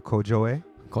rapper call you Kojoe?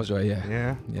 Kojoe,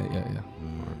 yeah. Yeah?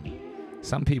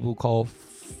 Some people call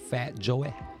Fat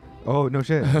Joey. Oh, no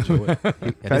shit. Yeah,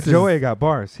 Fat Joey got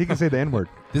bars. He can say the N-word.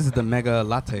 This is the Mega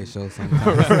Latte show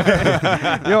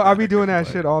sometimes. Yo, I be doing that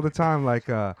shit all the time. Like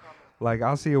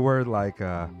I'll see a word like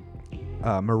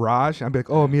mirage. I'll be like,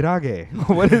 oh, mirage.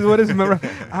 what is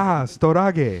mirage?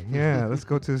 Storage. Yeah, let's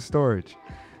go to the storage.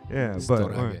 Yeah,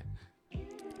 but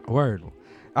word.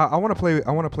 I want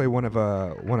to play one of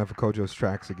Kojoe's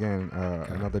tracks again.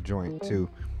 Another joint too.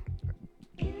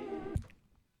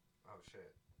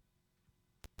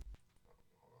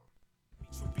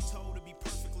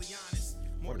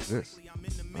 What is this?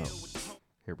 Oh,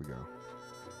 here we go.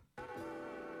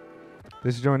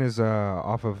 This joint is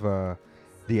off of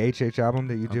the HH album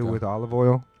that you do with Olive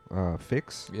Oil,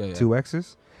 Fix, 2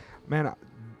 X's. Man,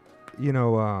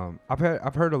 I've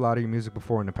heard a lot of your music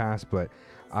before in the past, but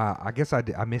I guess I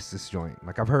missed this joint.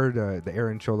 Like, I've heard the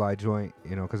Aaron Cholai joint,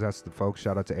 because that's the folks.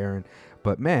 Shout out to Aaron.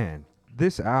 But man,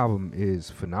 this album is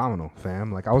phenomenal,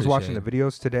 fam. Like, I was watching the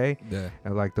videos today,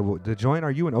 and like the joint.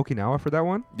 Are you in Okinawa for that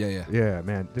one? Yeah,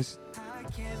 man. This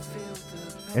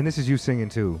is you singing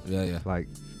too.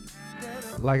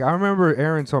 Like I remember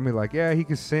Aaron told me, like, yeah, he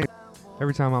can sing.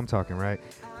 Every time I'm talking, right?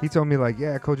 He told me, like,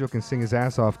 yeah, Kojoe can sing his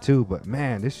ass off too. But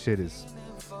man, this shit is.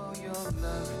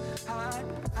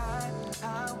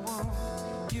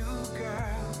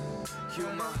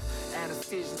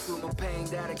 Pain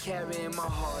that I carry in my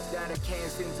heart, that I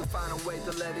can't seem to find a way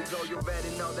to let it go. You already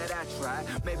know that I tried,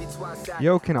 maybe twice.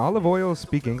 Yo, can Olive Oil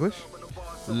speak English?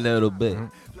 A little bit.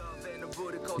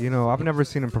 I've never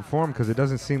seen him perform because it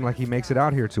doesn't seem like he makes it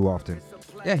out here too often.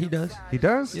 Yeah, he does. He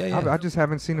does? Yeah. I just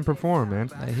haven't seen him perform, man.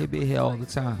 Like, he be here all the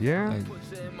time. Yeah? Like,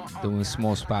 doing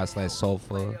small spots like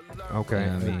Sofa. Okay. You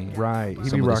know what I mean? Right. He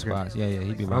Some be of the rocking. spots. Yeah,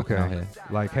 he be rocking out here.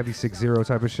 Like Heavy 6-0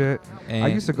 type of shit. And I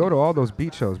used to go to all those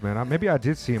beat shows, man. Maybe I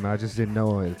did see him. I just didn't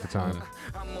know it at the time.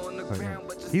 But, man,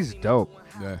 he's dope.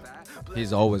 Yeah.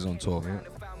 He's always on tour. Man.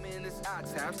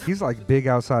 He's like big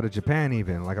outside of Japan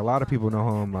even. Like, a lot of people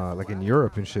know him like in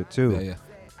Europe and shit too. Yeah.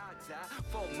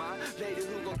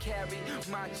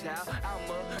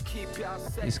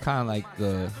 He's kind of like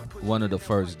one of the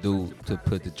first dude to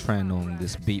put the trend on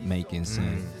this beat making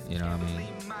scene. You know what I mean?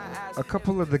 A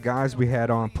couple of the guys we had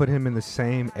on put him in the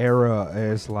same era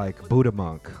as like Buddha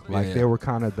Monk. Like they were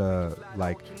kind of the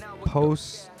like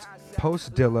post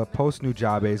Dilla, post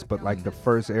Nujabes, but like the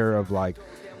first era of like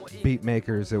beat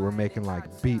makers that were making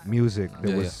like beat music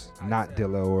that was not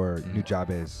Dilla or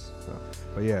Nujabes. So,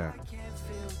 but yeah.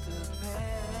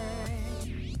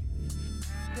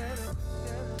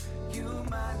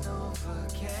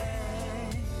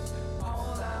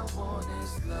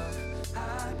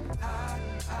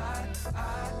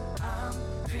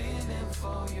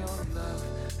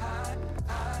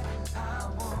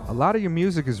 A lot of your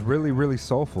music is really, really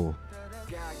soulful.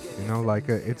 Like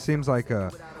it seems like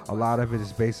a lot of it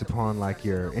is based upon like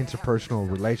your interpersonal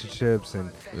relationships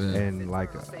and like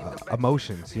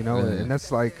emotions, and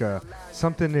that's like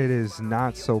something that is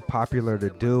not so popular to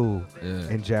do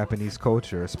in Japanese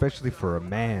culture, especially for a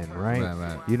man,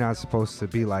 right? You're not supposed to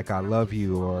be like, I love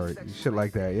you or shit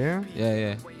like that, yeah?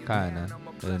 Yeah, kinda.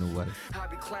 In a way.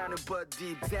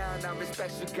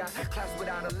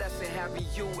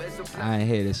 I ain't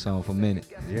heard this song for a minute.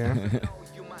 Yeah.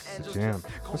 Jam.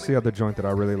 What's the other joint that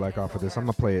I really like off of this? I'm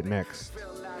gonna play it next.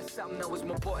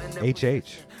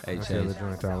 HH. That's the other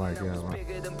joint I like. Yeah.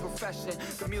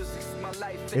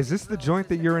 Is this the joint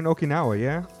that you're in Okinawa?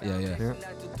 Yeah. Yeah.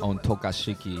 On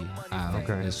Tokashiki Island.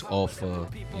 Okay. It's off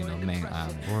main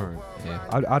island. Word.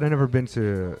 Yeah. I'd never been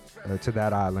to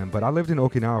that island, but I lived in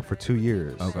Okinawa for 2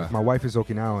 years. Okay. My wife is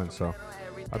Okinawan, so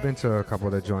I've been to a couple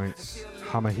of the joints.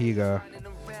 Hamahiga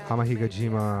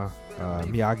Jima,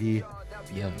 Miyagi.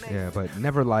 Yeah. Yeah, but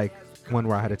never like one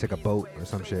where I had to take a boat or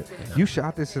some shit. You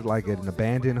shot this at like an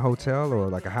abandoned hotel or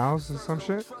like a house or some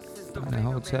shit? In a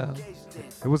hotel.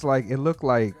 It was like, it looked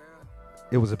like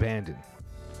it was abandoned.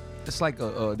 It's like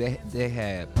they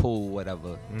had pool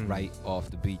whatever right off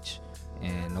the beach,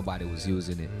 and nobody was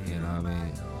using it. You know what I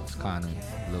mean? It's kind of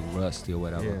a little rusty or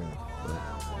whatever. Yeah.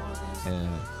 But,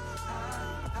 yeah.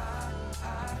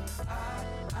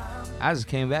 I just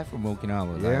came back from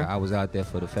Okinawa. Like, Yeah? I was out there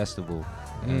for the festival.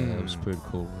 And it was pretty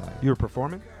cool. Like, You were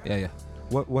performing? yeah.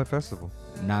 What festival?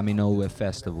 Naminoue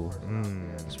Festival.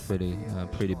 It's pretty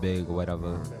big or whatever.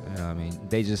 You know what I mean?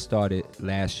 They just started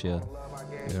last year.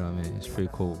 You know what I mean? It's pretty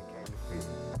cool.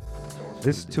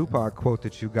 This Tupac quote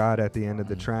that you got at the end of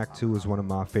the track too is one of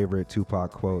my favorite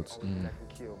Tupac quotes. That can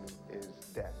kill me is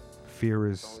death. Fear The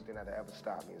is only thing that'll ever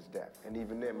stop me is death. And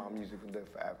even then, my music will live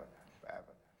forever, forever,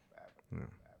 forever.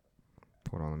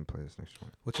 Hold on, let me play this next one.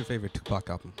 What's your favorite Tupac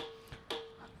album?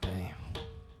 Damn.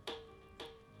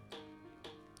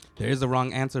 There is a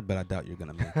wrong answer, but I doubt you're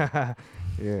gonna make it.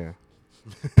 Yeah.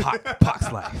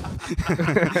 Pac's life.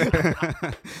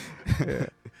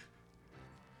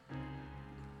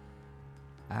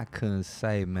 I couldn't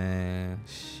say, man.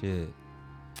 Shit.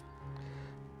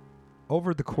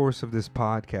 Over the course of this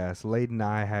podcast, Lade and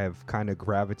I have kind of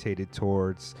gravitated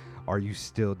towards Are You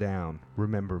Still Down?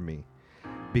 Remember Me.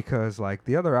 Because like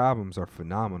the other albums are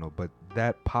phenomenal, but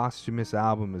that posthumous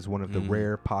album is one of the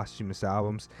rare posthumous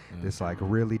albums that's like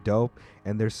really dope.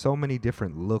 And there's so many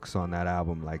different looks on that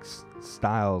album, like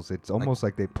styles. It's almost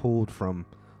like they pulled from.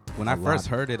 When I first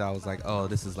heard it, I was like, oh,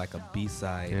 this is like a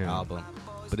B-side album.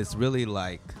 But it's really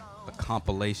like a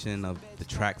compilation of the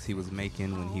tracks he was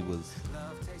making when he was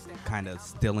kind of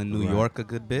still in New York a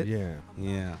good bit.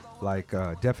 Yeah. Like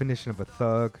Definition of a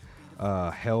Thug,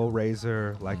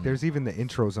 Hellraiser. Like there's even the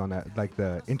intros on that, like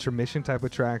the intermission type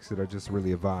of tracks that are just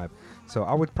really a vibe. So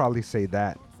I would probably say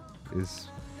that is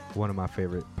one of my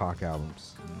favorite Pac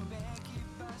albums.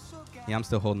 Yeah, I'm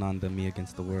still holding on to Me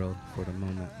Against the World for the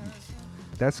moment.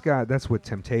 That's with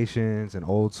Temptations and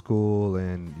Old School,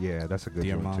 and yeah, that's a good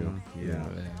Dear one Mama. too.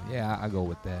 Yeah, I go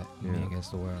with that. Me Yeah. Against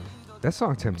the World. That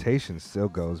song Temptations still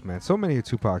goes, man. So many of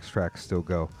Tupac's tracks still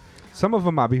go. Some of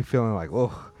them I be feeling like,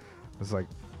 oh, it's like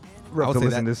rough would to say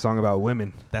listen that- to this song about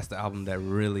women. That's the album that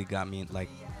really got me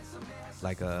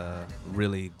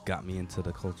really got me into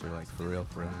the culture, like for real.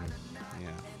 Yeah.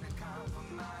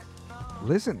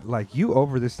 Listen, like you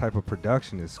over this type of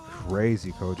production is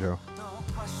crazy, Kojoe.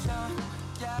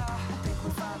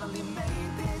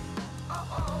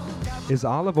 Is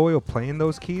Olive Oil playing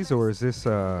those keys, or is this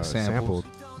sampled?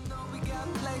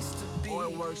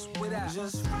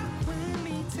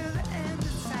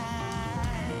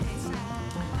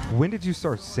 When did you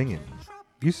start singing?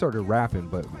 You started rapping,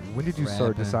 but when did you start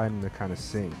Rapping. deciding to kind of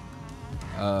sing?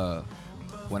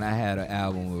 When I had an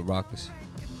album with Ruckus.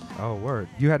 Oh, word.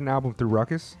 You had an album through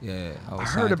Ruckus? Yeah, I was I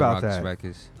signed heard to about Ruckus that.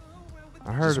 Records.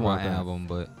 I heard Just about one that. album,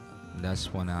 but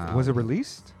that's when I Was it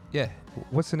released? Yeah,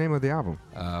 What's the name of the album?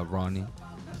 Ronnie.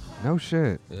 No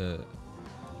shit. Yeah,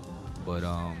 but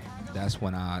that's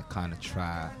when I kind of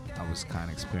tried. I was kind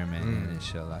of experimenting and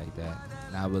shit like that.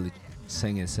 Not really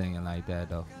singing like that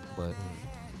though, but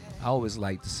I always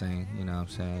like to sing. You know what I'm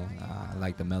saying? I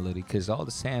like the melody because all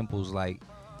the samples, like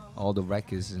all the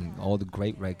records and all the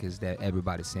great records that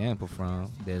everybody sample from,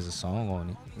 there's a song on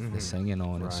it. They're singing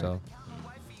on it, so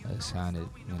it sounded,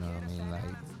 you know what I mean, like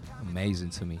amazing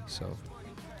to me. So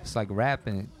it's like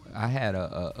rapping. I had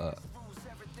I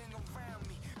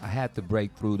had to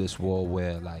break through this wall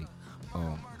where like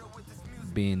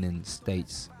being in the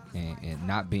States and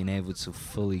not being able to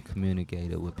fully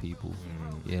communicate it with people.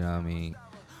 You know what I mean?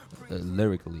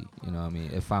 Lyrically, you know what I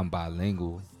mean? If I'm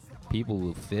bilingual, people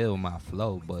will feel my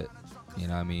flow, but you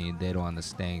know what I mean, they don't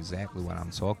understand exactly what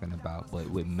I'm talking about. But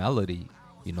with melody,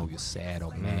 you know, you're sad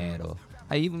or mad, or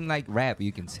I even like rap,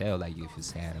 you can tell like if you're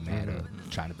sad or mad or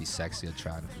trying to be sexy or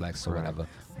trying to flex or whatever.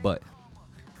 But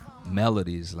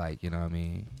melody is like, you know what I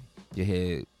mean, you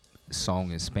hear a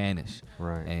song in Spanish,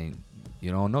 Right. and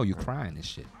you don't know, you're crying and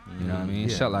shit. You know what I mean?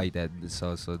 Yeah. Shit like that.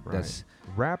 So that's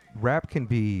Rap can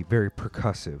be very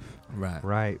percussive, right.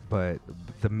 right? But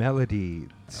the melody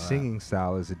singing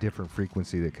style is a different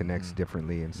frequency that connects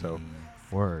differently, and so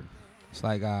word. It's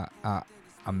like I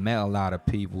met a lot of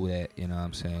people that, you know what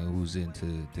I'm saying, who's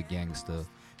into the gangster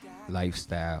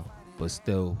lifestyle, but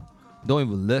still don't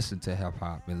even listen to hip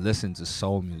hop and listen to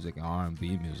soul music and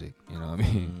R&B music. You know what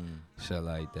I mean? Shit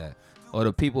like that. Or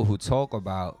the people who talk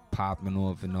about popping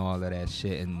off and all of that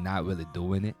shit and not really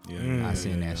doing it. I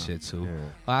seen that shit too. Yeah.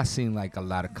 I seen like a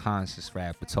lot of conscious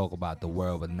rapper talk about the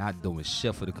world but not doing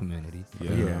shit for the community.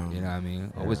 Yeah. You know what I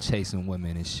mean? Always chasing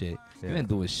women and shit. Yeah. You ain't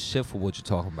doing shit for what you're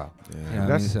talking about. Yeah. You know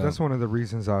what I mean? So- That's one of the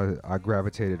reasons I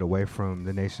gravitated away from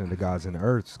the Nation of the Gods and the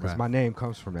Earths, because Right. my name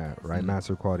comes from that, right? Mhm.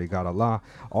 Master Quality God Allah.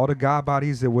 All the God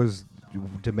bodies that was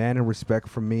demanding respect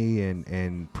from me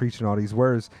and preaching all these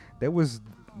words, they was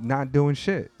not doing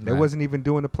shit. They Right. wasn't even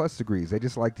doing the plus degrees. They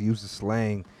just like to use the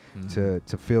slang to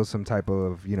feel some type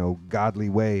of, godly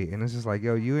way. And it's just like,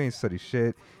 yo, you ain't study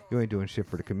shit. You ain't doing shit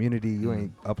for the community. You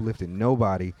ain't uplifting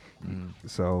nobody.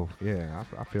 So yeah,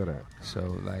 I feel that. So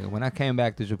like when I came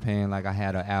back to Japan, like I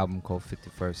had an album called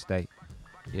 51st State.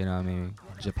 You know what I mean?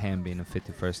 Japan being the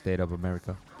 51st state of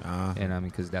America. Uh, And I mean,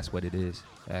 because that's what it is,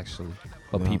 actually.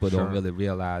 But Yeah, people sure. don't really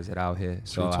realize it out here.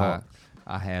 So True talk.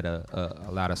 I had a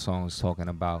lot of songs talking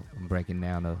about breaking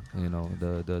down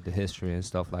the history and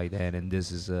stuff like that. And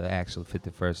this is actual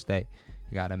 51st state.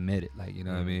 You gotta admit it, like, you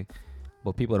know what I mean?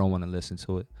 But people don't want to listen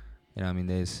to it. You know what I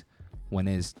mean? When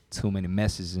there's too many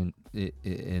messages in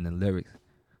the lyrics,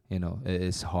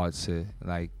 it's hard to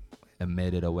like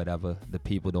admit it or whatever. The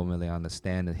people don't really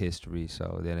understand the history,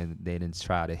 so they didn't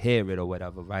try to hear it or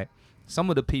whatever, right? Some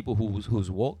of the people who's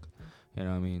woke, you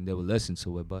know what I mean, they would listen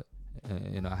to it, but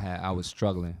I was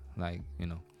struggling, like,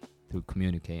 through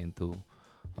communicating through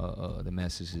the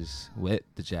messages with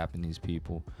the Japanese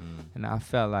people. And I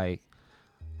felt like,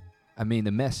 I mean,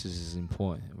 the message is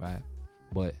important, right?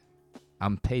 But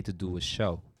I'm paid to do a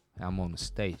show. I'm on the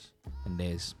stage, and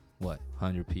there's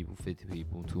 100 people, 50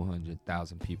 people,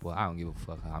 200,000 people. I don't give a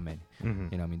fuck how many. You know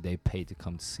what I mean? They paid to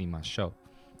come to see my show.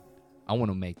 I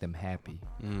want to make them happy,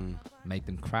 make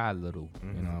them cry a little.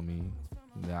 You know what I mean?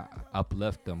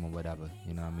 Uplift them or whatever.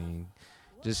 You know what I mean?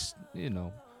 Just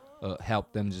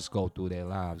help them just go through their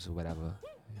lives or whatever.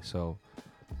 So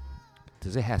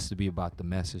does it has to be about the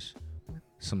message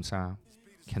sometime?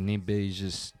 Can it be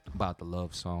just about the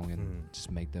love song and just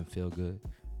make them feel good?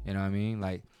 You know what I mean?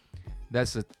 Like,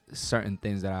 that's certain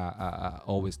things that I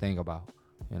always think about,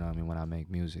 you know what I mean, when I make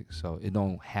music. So it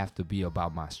don't have to be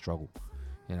about my struggle,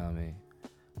 you know what I mean?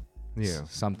 Yeah.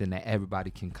 Something that everybody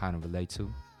can kind of relate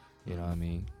to, you know what I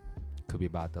mean? Could be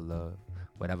about the love,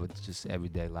 whatever, just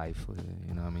everyday life,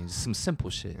 you know what I mean? Just some simple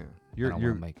shit. Yeah. I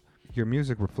wanna make. Your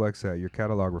music reflects that. Your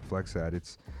catalog reflects that.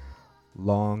 It's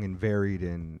long and varied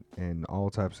and all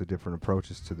types of different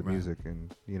approaches to the music,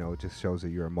 and it just shows that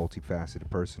you're a multifaceted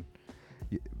person.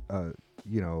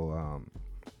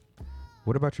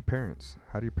 What about your parents?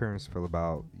 How do your parents feel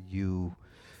about you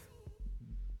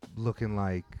looking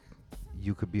like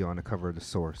you could be on the cover of The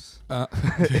Source?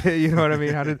 You know what I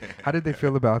mean? How did they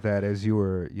feel about that as you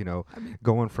were,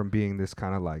 going from being this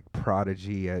kind of like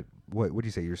prodigy at what do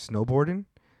you say? You're snowboarding?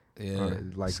 Yeah,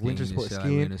 like skiing winter and sports, shit, like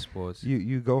skiing. winter sports.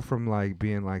 You go from like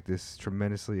being like this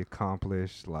tremendously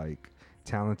accomplished, like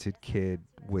talented kid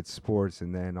with sports,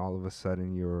 and then all of a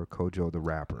sudden you're Kojoe the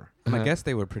rapper. I guess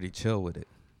they were pretty chill with it.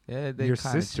 Yeah, they Your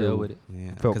kind of sister chill with it.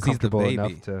 Yeah, Felt 'cause he's the comfortable baby,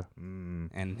 enough to.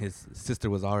 and his sister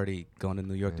was already going to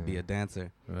New York to be a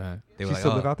dancer. Right. They She were like,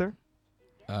 still oh, live out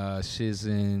there? She's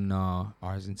in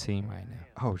Argentina right now.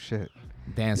 Oh shit!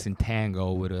 Dancing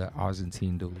tango with an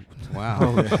Argentine dude. wow.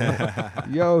 Oh,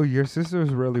 yo, your sister's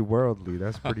really worldly.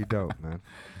 That's pretty dope, man.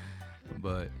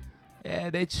 But yeah,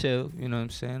 they chill. You know what I'm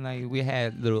saying? Like, we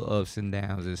had little ups and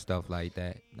downs and stuff like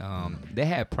that. They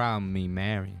had problem with me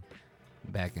marrying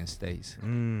back in States. You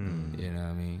know what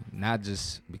I mean? Not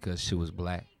just because she was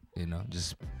black.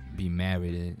 Just be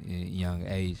married at a young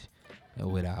age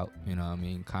without, you know what I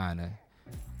mean, kind of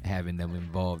having them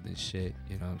involved in shit.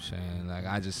 You know what I'm saying? Like,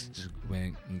 I just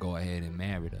went and go ahead and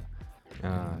married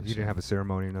her. You didn't have a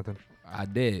ceremony or nothing? I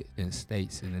did in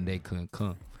States, and then they couldn't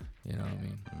come. You know what I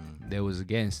mean? They was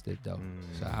against it though,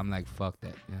 so I'm like, fuck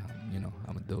that. I'm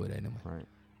gonna do it anyway. Right.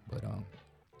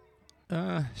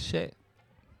 But shit.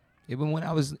 Even when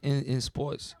I was in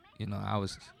sports, I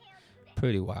was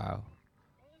pretty wild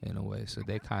in a way. So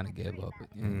they kind of gave up.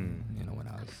 When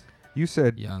I was You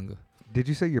said. younger. Did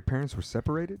you say your parents were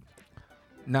separated?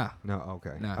 Nah. No.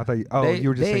 Okay. Nah. I thought. You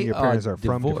were just saying They your parents are from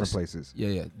different divorced. places.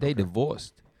 Yeah. They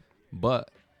divorced, but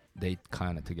they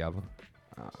kind of together.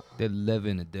 They live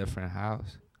in a different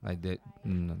house, like that,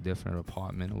 different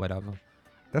apartment or whatever.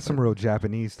 That's some real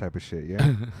Japanese type of shit.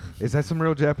 Yeah. Is that some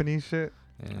real Japanese shit?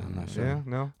 Yeah, I'm not sure. Yeah.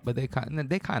 No. But they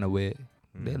kind of weird.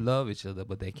 They love each other,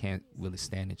 but they can't really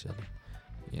stand each other.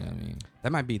 You know what I mean?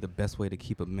 That might be the best way to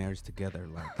keep a marriage together.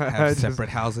 Like have separate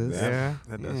houses. Yeah.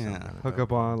 That does sound kinda Hook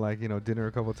dope. up on like dinner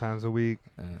a couple times a week.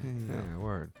 Yeah,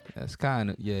 word. That's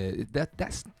kind of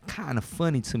that's kind of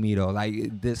funny to me though.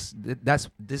 Like this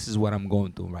is what I'm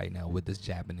going through right now with this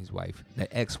Japanese wife,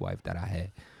 the ex-wife that I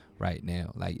had right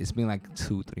now. Like it's been like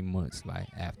 2-3 months like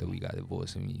after we got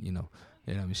divorced, and what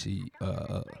I mean, she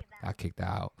I kicked her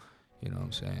out. You know what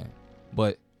I'm saying?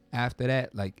 But after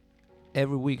that, like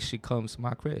every week she comes to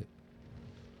my crib.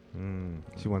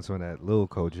 She wants some of that little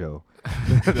Kojoe.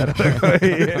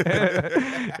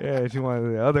 Yeah, she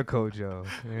wanted the other Kojoe.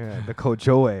 Yeah, the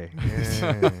Kojoe.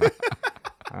 Yeah.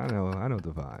 I know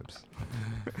the vibes.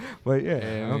 But yeah,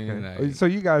 Yeah, I mean, okay. like- So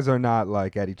you guys are not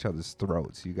like at each other's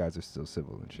throats. You guys are still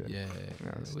civil and shit. Yeah,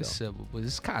 it's we're dope. civil, but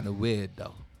it's kind of weird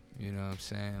though. You know what I'm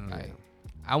saying? Like,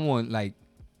 I want like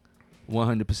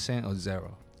 100% or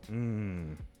 0.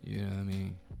 Mm. You know what I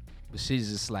mean? But she's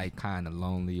just like kind of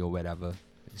lonely or whatever.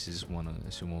 She want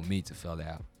me to fill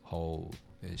that hole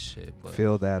and shit. But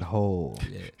Fill that hole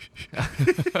yeah,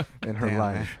 in her Damn,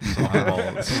 life.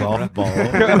 Softball.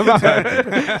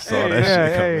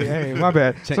 Hey, my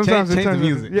bad. Sometimes change the turns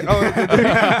music. Yeah,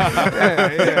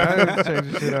 I just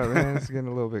change the shit up, man. It's getting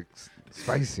a little bit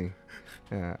spicy.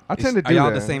 Yeah, I tend to do Are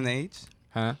y'all that. the same age?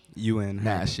 huh? You and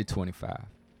Nah, her? she 25.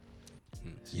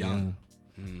 She Young.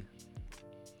 Mm.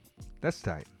 That's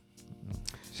tight.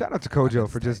 Shout out to Kojoe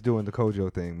for just doing the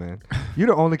Kojoe thing, man. You're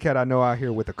the only cat I know out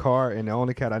here with a car, and the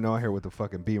only cat I know out here with a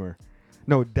fucking Beamer.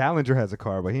 No, Dallinger has a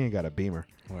car, but he ain't got a Beamer.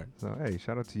 Word. So hey,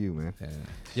 shout out to you, man. Yeah.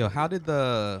 Yo, how did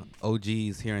the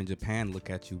OGs here in Japan look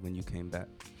at you when you came back?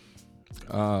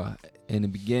 In the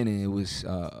beginning, it was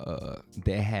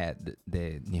they had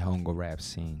the Nihongo rap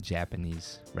scene,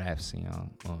 Japanese rap scene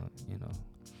on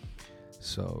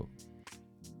So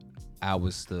I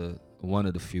was one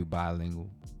of the few bilingual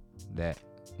that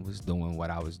was doing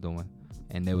what I was doing,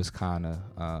 and it was kind of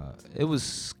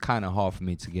hard for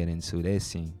me to get into their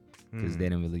scene because they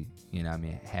didn't really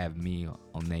have me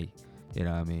on they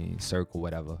circle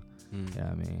whatever. You know what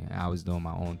I mean? I was doing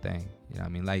my own thing. You know what I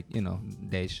mean? Like,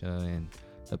 Daisha and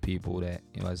the people that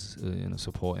was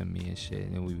supporting me and shit.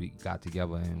 And we got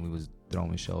together and we was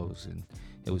throwing shows and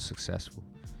it was successful.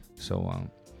 So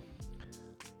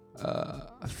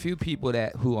a few people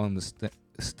who understood,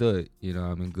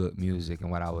 good music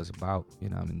and what I was about,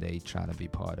 they trying to be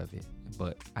part of it.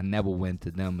 But I never went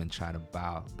to them and try to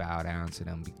bow down to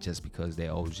them just because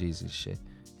they're OGs and shit.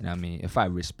 You know what I mean? If I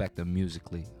respect them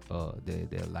musically or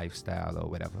their lifestyle or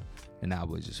whatever, then I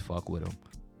would just fuck with them.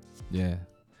 Yeah.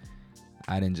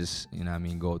 I didn't just,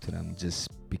 go to them just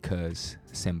because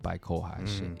senpai kohai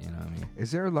shit, you know what I mean?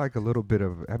 Is there like a little bit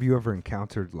of, have you ever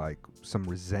encountered like some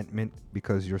resentment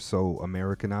because you're so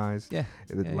Americanized? Yeah.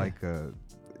 Like a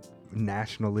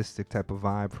nationalistic type of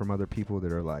vibe from other people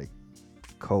that are like,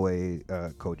 Kojoe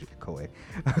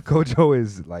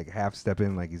is like half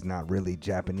stepping, like he's not really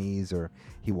Japanese or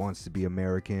he wants to be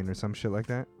American or some shit like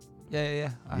that. Yeah.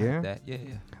 I heard that. Yeah.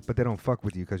 But they don't fuck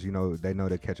with you because they know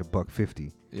they catch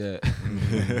 $150. Yeah.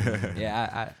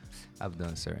 Yeah, I've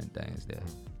done certain things there.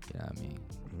 You know what I mean?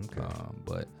 Okay.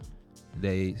 But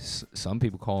some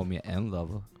people call me an N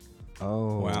lover.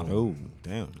 Oh. Wow. Oh,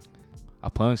 damn. I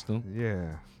punched them,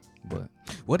 Yeah. but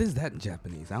What is that in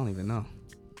Japanese? I don't even know.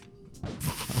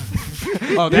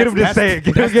 Get him to say it.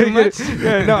 Get it.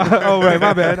 Yeah, no. Oh, right.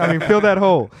 My bad. I mean, fill that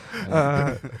hole.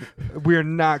 We're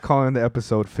not calling the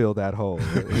episode "Fill That Hole."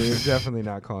 We're definitely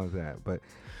not calling it that. But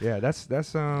yeah, that's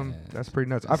pretty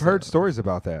nuts. I've heard stories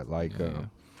about that, like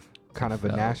kind of a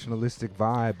nationalistic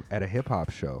vibe at a hip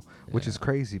hop show, which is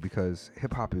crazy because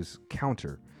hip hop is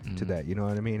counter to that. You know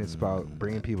what I mean? It's about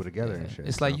bringing people together and shit.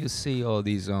 it's like you see all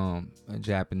these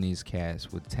Japanese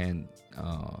cats with 10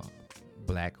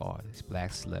 black artists,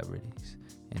 black celebrities,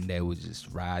 and they would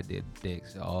just ride their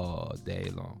dicks all day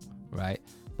long, right?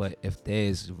 But if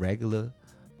there's regular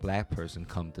black person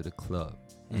come to the club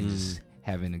and just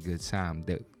having a good time,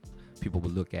 that people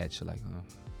would look at you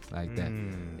like that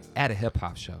at a hip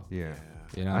hop show. Yeah.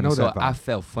 You know, I know so that vibe. I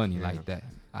felt funny like that.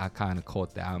 I kind of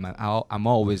caught that. I'm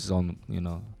always on,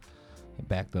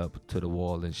 backed up to the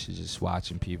wall and shit, just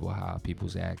watching how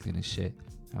people's acting and shit.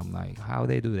 I'm like, how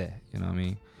they do that? You know what I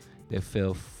mean? They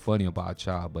feel funny about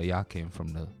y'all, but y'all came from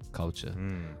the culture.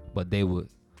 But they would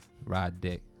ride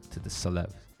dick to the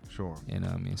celebs. Sure. You know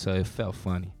what I mean? So it felt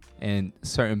funny. And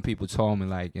certain people told me,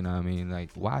 like, you know what I mean?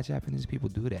 Like, why Japanese people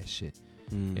do that shit?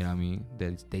 You know what I mean?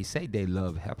 They say they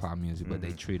love hip-hop music, but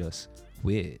they treat us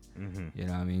weird. You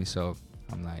know what I mean? So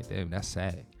I'm like, damn, that's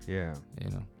sad. Yeah.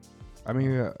 You know? I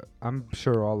mean, I'm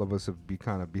sure all of us have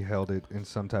kind of beheld it in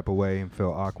some type of way and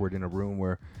felt awkward in a room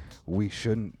where we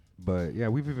shouldn't But yeah,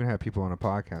 we've even had people on a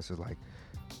podcast that's like,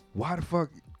 why the fuck,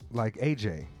 like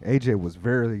AJ was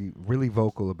really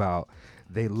vocal about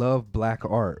they love black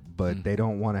art, but they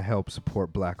don't want to help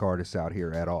support black artists out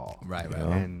here at all. Right.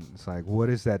 And it's like, what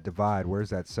is that divide? Where's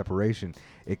that separation?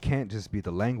 It can't just be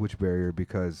the language barrier,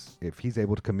 because if he's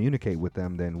able to communicate with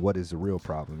them, then what is the real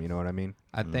problem? You know what I mean?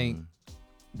 I think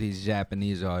these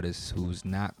Japanese artists who's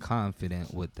not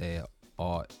confident with their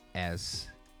art as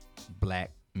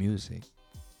black music,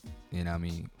 you know what I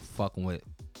mean, fucking with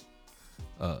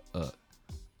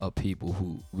people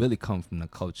who really come from the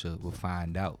culture will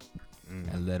find out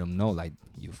and let them know, like,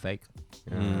 you fake.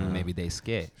 Maybe they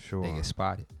scared. Sure. They get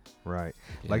spotted. Right.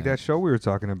 You Like know? that show we were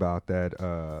talking about, that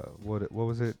what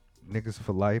was it? Niggas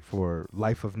for Life, or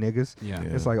Life of Niggas. Yeah.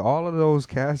 It's like all of those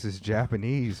cast is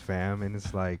Japanese, fam, and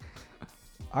it's like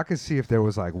I could see if there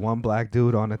was like one black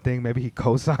dude on the thing, maybe he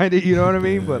co-signed it, you know what I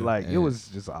mean? But like it was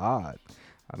just odd.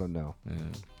 I don't know.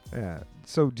 Yeah.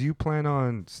 So do you plan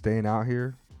on staying out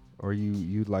here, or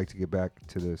you'd like to get back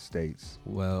to the States?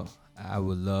 Well, I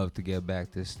would love to get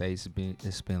back to the States.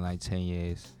 It's been like 10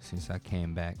 years since I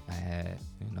came back. I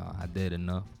did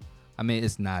enough. I mean,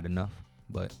 it's not enough,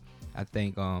 but I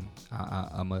think I'm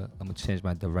gonna change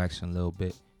my direction a little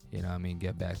bit. You know what I mean?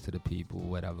 Get back to the people,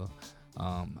 whatever.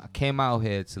 I came out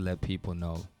here to let people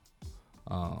know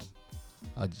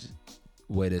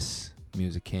where this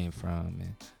music came from,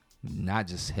 and not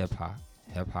just hip hop.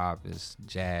 Hip hop is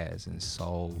jazz and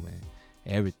soul and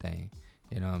everything.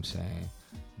 You know what I'm saying?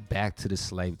 Back to the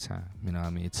slave time. You know what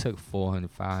I mean? It took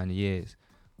 400, 500 years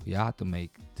for y'all to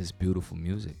make this beautiful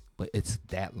music, but it's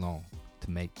that long to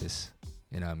make this.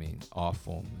 You know what I mean? Art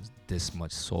form is this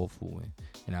much soulful, and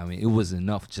you know what I mean? It was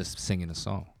enough just singing a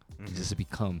song, just to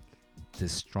become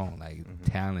this strong, like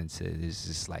talented. It's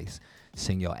just like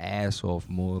sing your ass off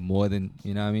more than,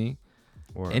 you know what I mean?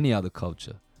 Word. Any other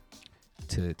culture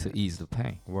to ease the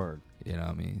pain. Word. You know what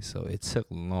I mean? So it took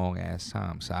a long ass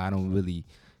time. So I don't really,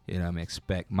 you know what I mean,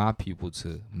 expect my people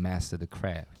to master the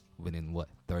craft within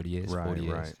 30 years, 40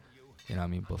 years. Right. You know what I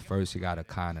mean? But first you gotta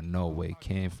kind of know where it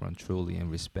came from truly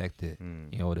and respect it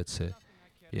in order to,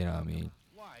 you know what I mean,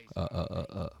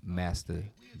 master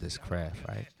this craft,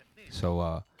 right?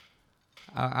 So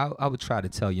I would try to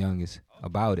tell youngest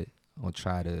about it, or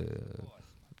try to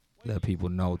let people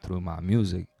know through my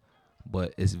music,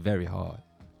 but it's very hard.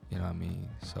 You know what I mean?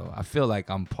 So I feel like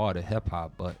I'm part of hip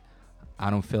hop, but I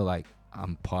don't feel like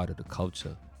I'm part of the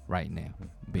culture right now,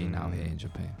 being out here in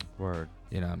Japan. Word.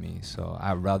 You know what I mean? So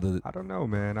I'd rather. I don't know,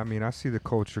 man. I mean, I see the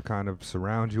culture kind of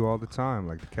surround you all the time.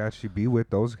 Like the cats you be with,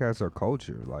 those cats are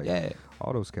culture. Like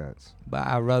all those cats. But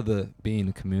I'd rather be in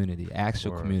the community,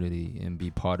 actual Word. community, and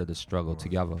be part of the struggle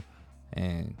together.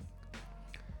 And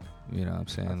you know what I'm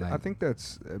saying? I think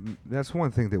that's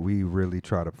one thing that we really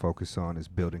try to focus on, is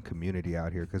building community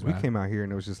out here. Because we came out here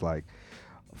and it was just like,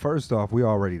 first off, we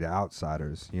already the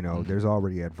outsiders. You know, there's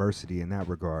already adversity in that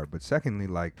regard. But secondly,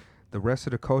 like the rest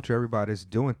of the culture, everybody's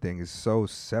doing things is so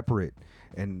separate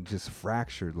and just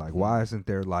fractured. Like, why isn't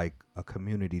there like a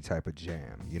community type of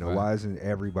jam? You know, why isn't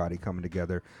everybody coming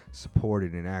together,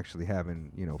 supported, and actually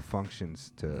having, you know,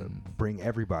 functions to bring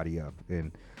everybody up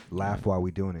and laugh while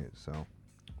we doing it? So.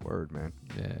 Word, man.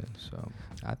 Yeah, so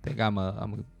I think I'm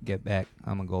gonna get back.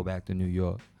 I'm gonna go back to New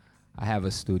York. I have a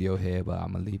studio here, but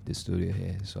I'm gonna leave the studio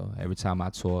here. So every time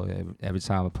I tour, every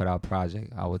time I put out a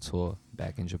project, I would tour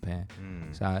back in Japan.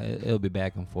 So it'll be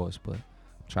back and forth, but I'm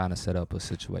trying to set up a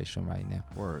situation right now.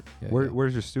 Word. Yeah,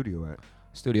 Where's your studio at?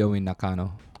 Studio in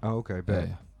Nakano. Oh, okay. Bet.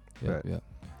 Yeah.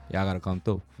 Y'all gotta come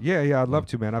through. Yeah. I'd love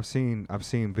to, man. I've seen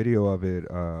video of it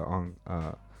on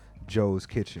Joe's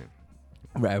Kitchen.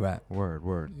 Right.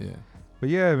 Word. Yeah. But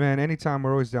yeah, man, anytime,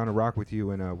 we're always down to rock with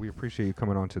you, and we appreciate you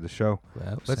coming on to the show.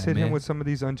 Well, Let's hit him with some of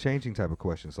these unchanging type of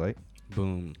questions, like.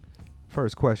 Boom.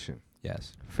 First question.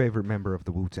 Yes. Favorite member of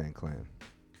the Wu-Tang Clan?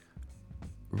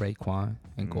 Raekwon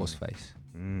and Ghostface.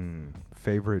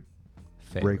 Favorite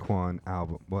Raekwon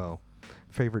album? Well,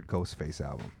 favorite Ghostface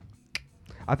album?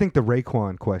 I think the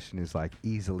Raekwon question is like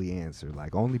easily answered.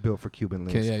 Like Only Built for Cuban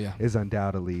Links is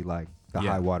undoubtedly like the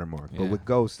high watermark. But with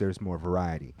Ghost, there's more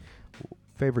variety.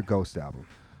 Favorite Ghost album?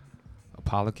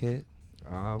 Apollo Kid.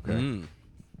 Oh, okay.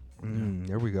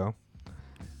 There we go.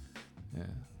 Yeah.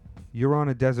 You're on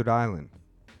a desert island.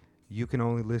 You can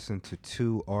only listen to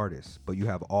 2 artists, but you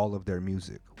have all of their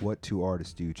music. What 2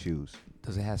 artists do you choose?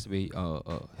 Does it have to be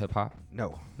hip hop?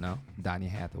 No. Donny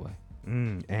Hathaway.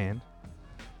 And?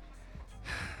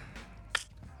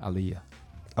 Aaliyah.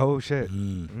 Oh, shit.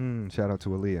 Shout out to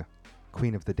Aaliyah.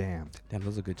 Queen of the Damned. Damn,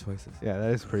 those are good choices. Yeah,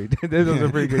 that is pretty. Those are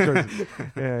pretty good choices.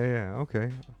 Yeah.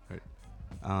 Okay.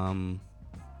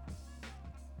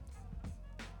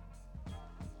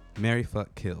 Marry,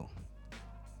 fuck, kill.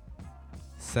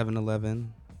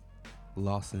 7-Eleven,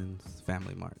 Lawson's,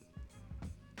 Family Mart.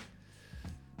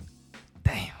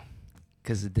 Damn.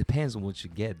 Because it depends on what you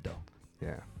get, though.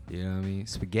 Yeah. You know what I mean?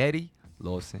 Spaghetti,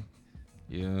 Lawson.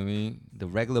 You know what I mean? The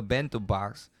regular bento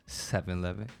box,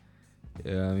 7-Eleven.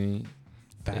 You know what I mean?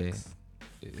 Facts.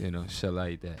 Yeah. You know, shit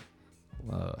like that.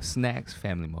 Snacks,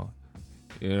 Family Mart.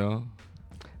 You know?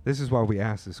 This is why we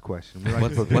ask this question. We like to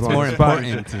put What's people on more the spot.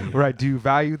 important to you? Right. Do you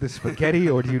value the spaghetti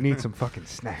or do you need some fucking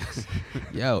snacks?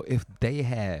 Yo, if they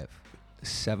have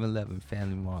 7-Eleven,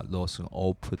 Family Mart, Lawson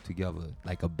all put together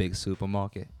like a big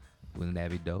supermarket, wouldn't that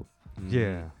be dope?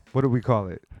 Yeah. What do we call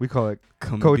it? We call it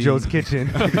Convene. Kojoe's Kitchen.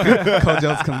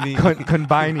 Kojoe's Convene.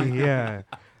 Combining. Yeah.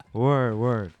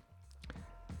 Word.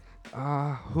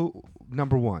 Who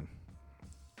number one?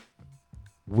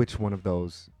 Which one of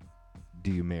those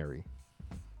do you marry?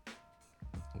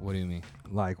 What do you mean?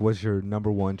 Like, what's your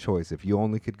number one choice if you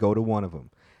only could go to one of them?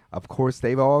 Of course,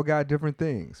 they've all got different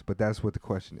things, but that's what the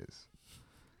question is.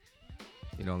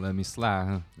 You don't let me slide,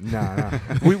 huh? Nah.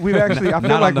 We've actually. I feel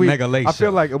Not like on the we. Mega Late I feel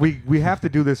Show. like we have to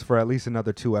do this for at least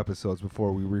another 2 episodes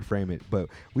before we reframe it. But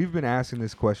we've been asking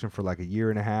this question for like a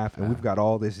year and a half, and we've got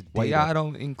all this data. Why y'all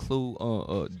don't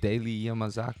include Daily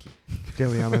Yamazaki?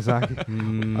 Daily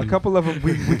Yamazaki. A couple of them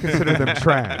we consider them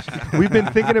trash. We've been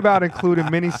thinking about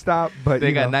including Mini Stop, but They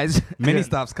you got know, nice. Mini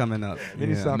stops coming up.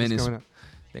 Mini Stop is Mini coming up.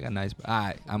 They got nice. All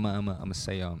right, I'm gonna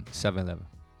say 7-Eleven,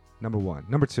 Number one.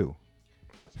 Number two.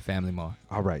 Family Mart.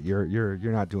 All right, you're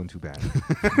not doing too bad.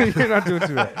 You're not doing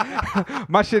too bad.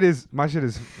 My shit is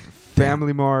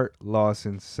Family Mart,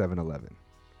 Lawson's, 7-Eleven.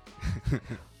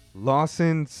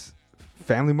 Lawson's,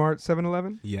 Family Mart,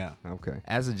 7-Eleven. Yeah. Okay.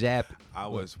 As a Jap,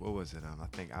 What was it? I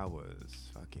think I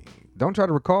was fucking. Don't try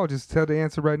to recall. Just tell the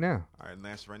answer right now. All right,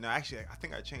 answer right now. Actually, I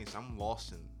think I changed. I'm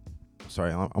Lawson.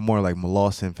 Sorry, I'm more like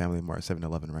Lawson, Family Mart,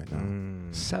 7-Eleven right now.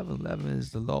 7-Eleven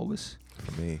is the lowest.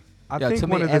 For me. I Yeah, think to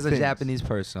one me, of the as a things- Japanese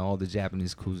person, all the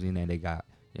Japanese cuisine that they got,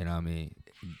 you know what I mean,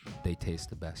 they taste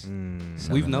the best. Mm.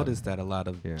 We've 7-Eleven. noticed that a lot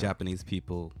of Yeah. Japanese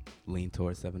people lean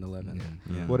towards 7-Eleven.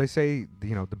 Yeah. Well, they say the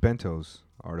bentos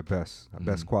are the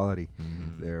best quality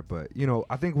there. But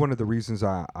I think one of the reasons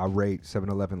I rate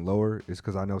 7-Eleven lower is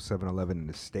because I know 7-Eleven in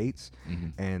the States,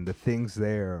 and the things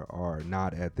there are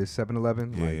not at this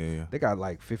 7-Eleven. Yeah. They got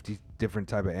like 50 different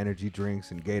type of energy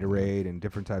drinks and Gatorade and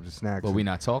different types of snacks. But we're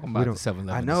not talking We about don't- the 7-Eleven.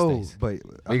 I know, in the States.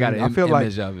 but We got I an feel like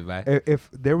image of it, right? if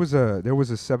there was a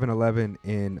 7-Eleven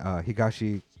in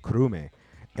Higashi Kurume,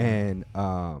 and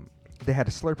they had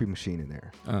a Slurpee machine in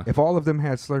there. If all of them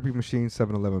had Slurpee machines,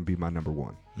 7-Eleven would be my number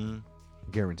one,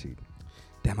 guaranteed.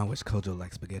 Damn, I wish Kojo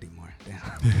liked spaghetti more.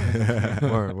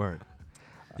 Damn. Word.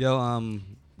 Yo,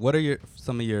 what are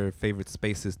some of your favorite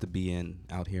spaces to be in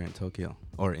out here in Tokyo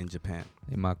or in Japan?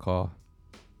 In my car,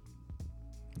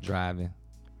 driving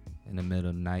in the middle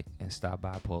of the night and stop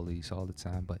by police all the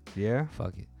time. But Yeah.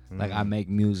 fuck it. Like I make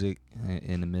music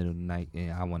in the middle of the night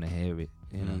and I want to hear it.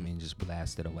 You know what I mean? Just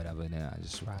blast it or whatever, and then I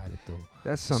just ride it through.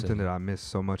 That's something So- that I miss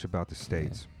so much about the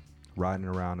States. Riding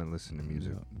around and listening to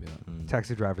music. Yeah.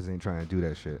 Taxi drivers ain't trying to do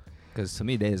that shit. Because to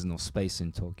me, there's no space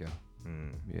in Tokyo.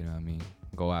 You know what I mean?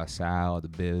 Go outside, all the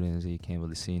buildings, you can't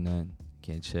really see nothing.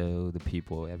 Can't chill, the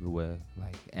people everywhere.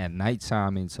 Like at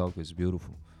nighttime in Tokyo, it's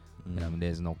beautiful. You know what I mean?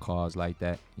 There's no cars like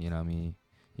that. You know what I mean?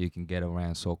 You can get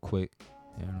around so quick.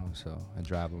 You know, so I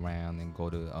drive around and go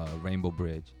to Rainbow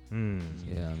Bridge. You know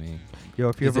what I mean? Yo,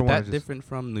 if you Is ever it want that different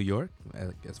from New York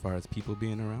as far as people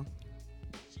being around?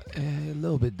 A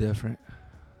little bit different.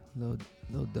 Little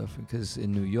different. Because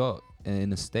in New York, and in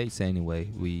the States anyway,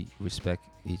 we respect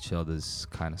each other's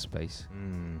kind of space.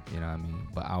 You know what I mean?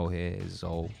 But out here is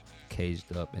all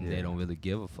caged up, and they don't really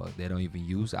give a fuck. They don't even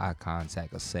use eye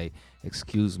contact or say,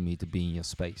 "Excuse me," to be in your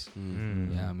space. You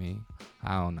know what I mean?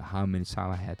 I don't know how many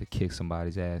times I had to kick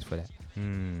somebody's ass for that. You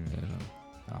know,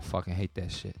 I fucking hate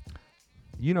that shit.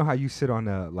 You know how you sit on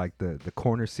the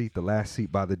corner seat, the last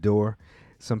seat by the door?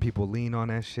 Some people lean on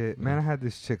that shit. Man, I had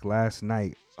this chick last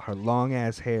night. Her long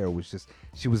ass hair was just,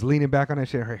 she was leaning back on that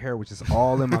shit. Her hair was just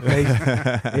all in my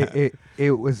face.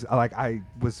 It was like I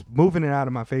was moving it out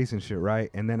of my face and shit,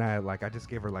 right? And then I just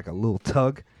gave her like a little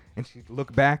tug. And she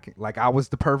looked back like I was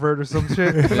the pervert or some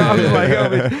shit. And I was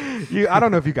like, yo, I don't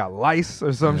know if you got lice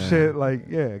or some shit. Like,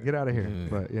 yeah, get out of here.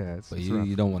 But yeah, it's rough.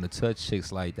 you don't want to touch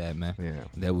chicks like that, man. Yeah.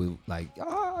 That would like,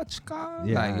 chika.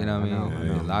 Yeah, Like, you know what I mean? I know.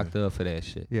 You're locked up for that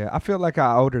shit. Yeah, I feel like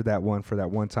I owed her that one for that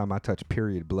one time I touched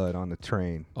period blood on the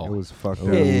train. Oh. It was fucked up.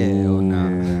 Hell nah.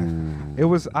 Yeah. It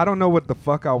was, I don't know what the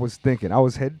fuck I was thinking. I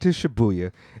was headed to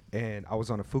Shibuya, and I was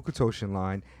on a Fukutoshin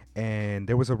line, and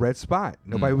there was a red spot.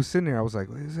 Nobody was sitting there. I was like,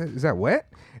 is that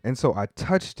wet? And so I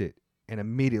touched it, and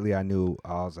immediately I knew.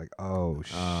 I was like, "Oh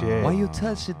shit!" Why you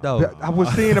touch it though? I was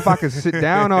seeing if I could sit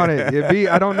down on it.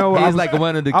 I don't know. He's like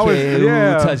one of the I was- kids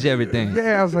yeah. who touch everything.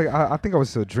 Yeah, I was like, I think I was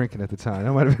still drinking at the time.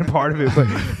 That might have been part of it, but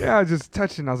yeah, I was just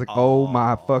touching. I was like, oh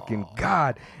my fucking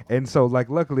god! And so, like,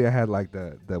 luckily, I had like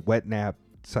the wet nap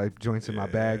type joints in my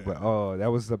bag. But that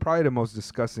was probably the most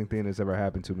disgusting thing that's ever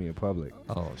happened to me in public.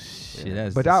 Oh shit!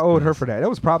 That's But I owed her for disgusting. that. That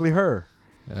was probably her.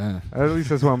 Yeah. At least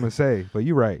that's what I'm gonna say. But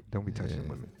you're right. Don't be touching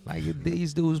women. Like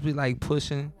these dudes be like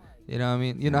pushing, you know what I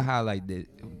mean? You know how like the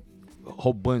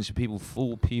whole bunch of people,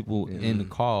 full people in the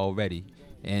car already,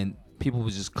 and people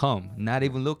would just come, not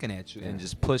even looking at you, and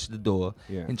just push the door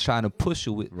and trying to push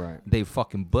you with they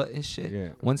fucking butt and shit. Yeah.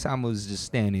 One time I was just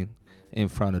standing in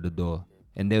front of the door,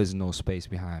 and there was no space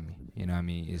behind me. You know what I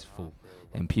mean? It's full,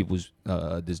 and people's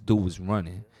this dude was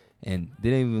running, and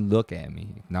didn't even look at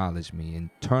me, acknowledge me, and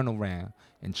turn around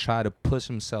and try to push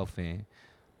himself in.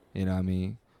 You know what I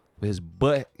mean? With his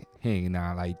butt hanging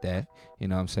out like that. You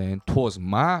know what I'm saying? Towards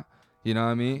my, you know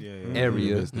what I mean?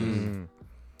 Area.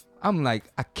 I'm like,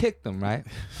 I kicked him, right?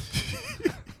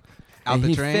 Out and the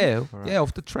he train? fell. Yeah,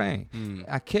 off the train.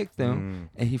 I kicked him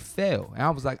and he fell. And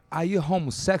I was like, are you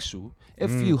homosexual?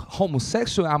 If you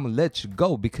homosexual, I'm going to let you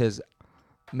go because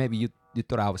maybe you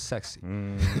thought I was sexy.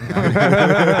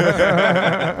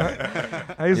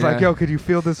 He's like, yo, could you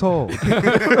feel this hole?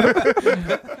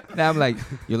 Now I'm like,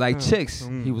 you like chicks?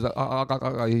 He was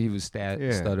like, he was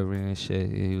stuttering and shit.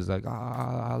 He was like,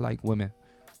 I like women.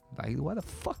 Like, what the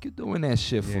fuck you doing that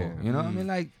shit for? Yeah. You know what I mean?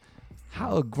 Like,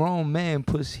 how a grown man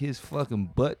push his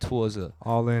fucking butt towards her.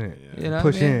 All in it. You know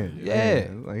Push what I mean? in. Yeah.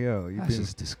 Like, yo, you That's been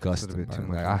just disgusting. bit too Man.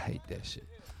 much. Like, I hate that shit.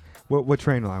 What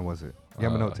train line was it?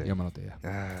 Yamanote. Yamanote,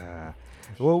 yeah.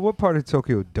 Well, what part of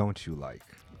Tokyo don't you like?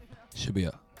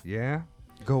 Shibuya. Yeah?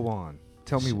 Go on.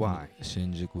 Tell me why.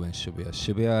 Shinjuku and Shibuya.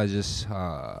 Shibuya is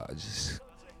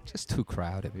just too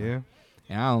crowded. Man. Yeah?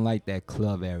 And I don't like that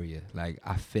club area. Like,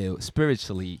 I feel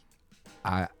spiritually,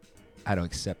 I don't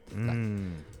accept it. Like,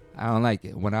 I don't like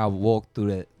it. When I walk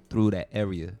through that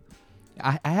area,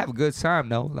 I have a good time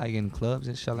though, like in clubs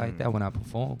and shit like that when I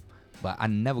perform. But I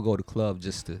never go to club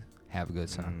just to have a good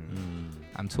time.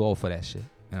 I'm too old for that shit.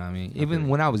 You know what I mean? Even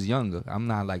when I was younger, I'm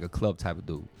not like a club type of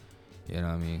dude. You know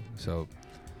what I mean? So,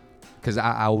 because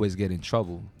I always get in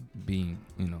trouble being,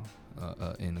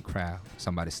 in the crowd.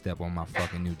 Somebody step on my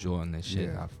fucking new Jordan and shit.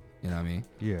 Yeah. You know what I mean?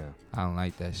 Yeah. I don't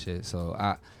like that shit. So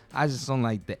I just don't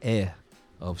like the air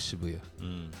of Shibuya.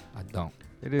 I don't.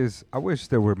 It is. I wish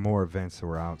there were more events that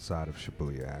were outside of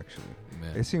Shibuya, actually.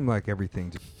 Man. It seemed like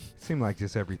everything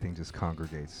just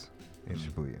congregates in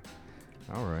Shibuya.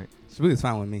 All right. Shibuya's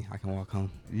fine with me. I can walk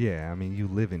home. Yeah, I mean, you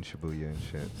live in Shibuya and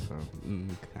shit, so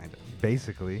Kind of.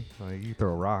 basically, like, you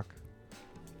throw a rock.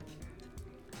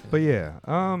 But yeah,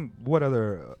 what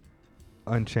other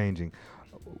unchanging?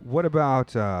 What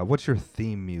about what's your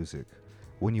theme music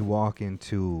when you walk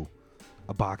into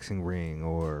a boxing ring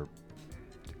or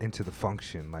into the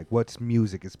function? Like, what's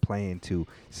music is playing to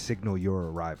signal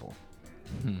your arrival?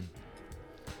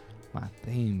 My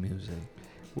theme music.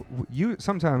 You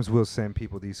sometimes will send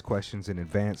people these questions in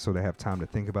advance so they have time to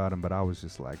think about them, but I was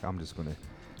just like, I'm just gonna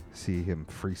see him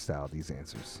freestyle these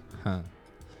answers.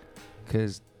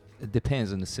 Because it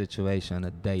depends on the situation,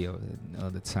 the day, or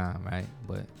the time, right?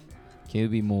 But can you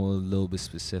be a little bit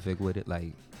specific with it?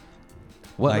 Like,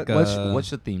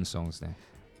 what's your theme songs then?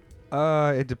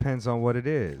 It depends on what it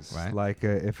is. Right. Like,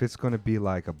 if it's gonna be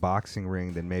like a boxing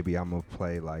ring, then maybe I'm gonna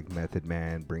play like Method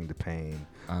Man, Bring the Pain,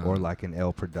 or like an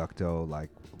El Producto, like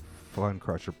Fun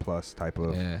Crusher Plus type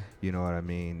of, you know what I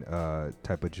mean,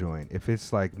 type of joint. If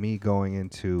it's like me going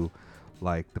into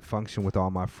like the function with all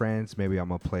my friends, maybe I'm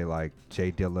gonna play like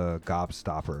J Dilla,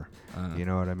 Gobstopper. You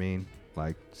know what I mean?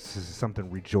 Like something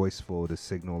rejoiceful to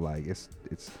signal like it's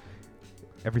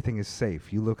everything is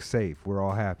safe. You look safe. We're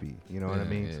all happy. You know what I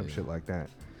mean? Some shit like that.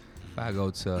 If I go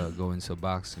into a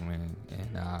boxing ring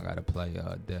and I gotta play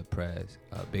Dead Prez,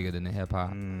 Bigger Than the Hip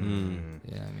Hop, you know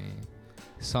what I mean?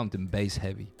 Something bass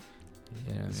heavy.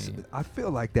 You know what I mean? I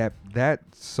feel like that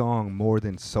song more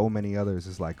than so many others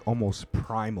is like almost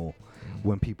primal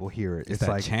when people hear it. It's that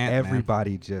like chant,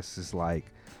 everybody just is like,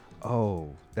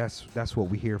 oh, that's what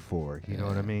we here for. You know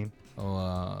what I mean?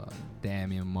 Or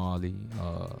Damian Marley,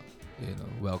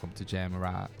 Welcome to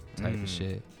Jamrock type of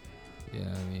shit. You know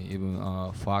what I mean?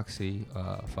 Even Foxy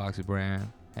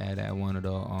Brown had that one of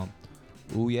the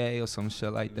Ooh Yeah or some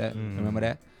shit like that. Remember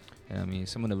that? You know what I mean?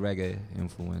 Some of the reggae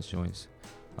influence joints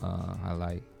I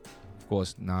like. Of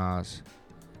course, Nas,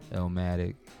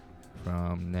 Illmatic,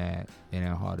 from that, and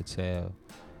then Hard to Tell,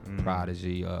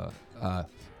 Prodigy.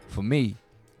 For me,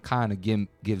 kind of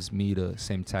gives me the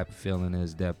same type of feeling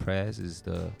as Dead Prez is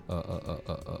the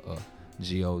God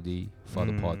for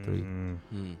the part 3. You know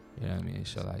what I mean?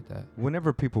 Shit like that.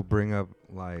 Whenever people bring up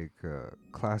like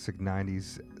classic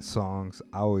 90s songs,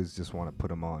 I always just want to put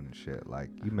them on and shit. Like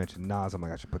you mentioned Nas, I'm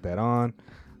like, I should put that on.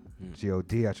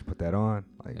 God, I should put that on.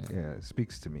 Like, yeah, it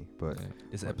speaks to me. But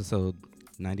It's episode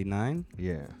 99.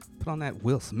 yeah. Put on that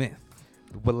Will Smith.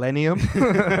 Millennium.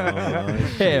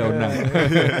 Hell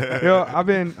no. Yo,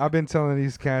 I've been telling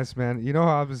these cats, man. You know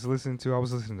how I was listening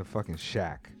to fucking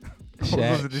Shaq. I was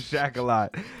listening to Shaq a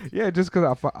lot. Yeah, just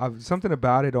because something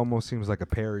about it almost seems like a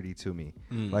parody to me.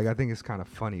 Like I think it's kind of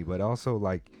funny, but also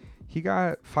like he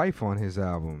got Phife on his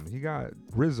album, he got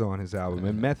RZA on his album,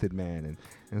 and Method Man,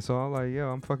 and so I'm like, yo,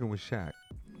 I'm fucking with Shaq.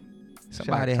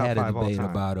 Somebody Shaq, had a top 5 all debate time.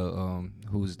 about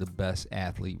who's the best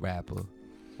athlete rapper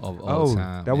of all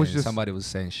time. That was and just somebody was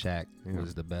saying Shaq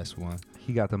was the best one.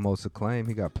 He got the most acclaim.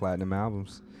 He got platinum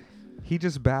albums. He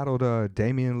just battled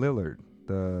Damian Lillard,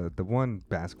 the one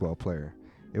basketball player.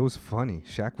 It was funny.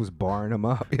 Shaq was barring him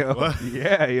up, yo. What?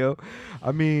 Yeah, yo.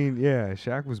 I mean, yeah,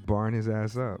 Shaq was barring his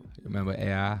ass up. Remember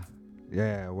AI?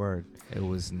 Yeah, word. It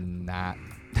was not.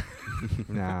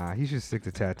 Nah, he should stick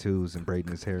to tattoos and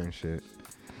braiding his hair and shit.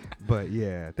 But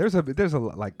yeah, there's a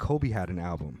like Kobe had an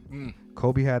album.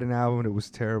 Kobe had an album. It was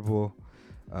terrible.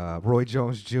 Roy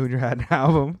Jones Jr. had an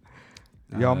album.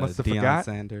 Y'all must have Deion forgot.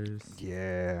 Sanders.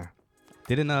 Yeah.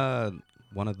 Didn't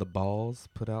one of the Balls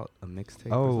put out a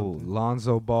mixtape? Oh, or something?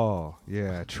 Lonzo Ball.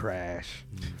 Yeah, trash.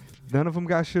 None of them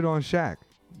got shit on Shaq.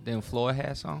 Then Floyd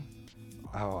had some.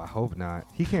 Oh, I hope not.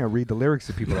 He can't read the lyrics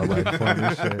that people are writing for him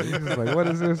and shit. He's just like, what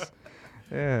is this?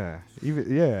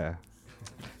 Yeah.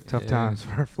 Tough times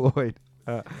for Floyd.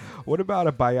 What about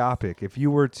a biopic? If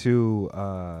you were to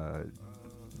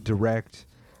direct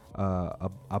a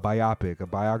biopic, a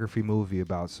biography movie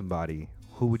about somebody,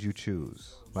 who would you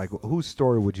choose? Like, whose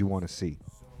story would you want to see?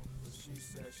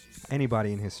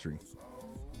 Anybody in history.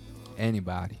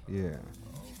 Anybody. Yeah.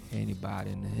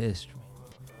 Anybody in the history.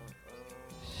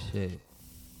 Shit.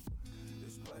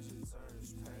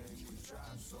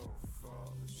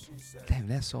 Damn,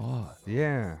 that's so hard.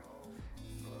 Yeah.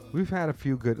 We've had a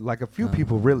few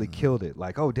people really killed it.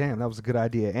 Like, oh, damn, that was a good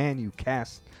idea. And you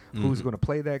cast who's going to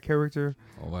play that character.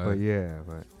 But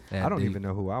I don't even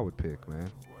know who I would pick, man.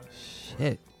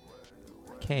 Shit.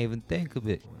 Can't even think of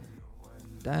it.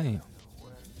 Damn.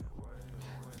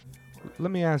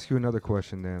 Let me ask you another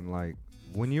question then. Like,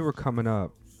 when you were coming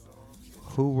up,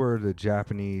 who were the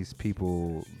Japanese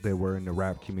people that were in the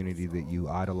rap community that you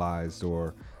idolized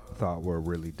or thought were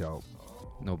really dope?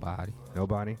 Nobody.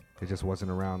 Nobody? It just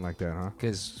wasn't around like that, huh?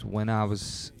 Because when I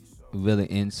was really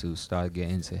started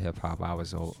getting into hip-hop, I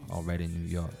was already in New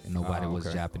York. And nobody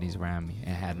was Japanese around me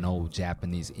and had no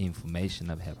Japanese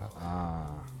information of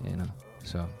hip-hop. You know?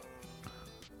 So.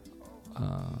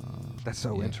 That's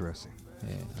so interesting.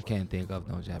 Yeah, I can't think of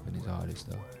no Japanese artists,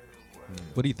 though.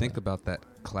 What do you think about that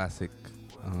classic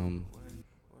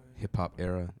hip-hop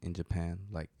era in Japan?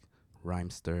 Like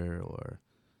Rhymester or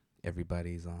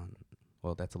everybody's on...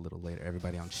 Well, that's a little later.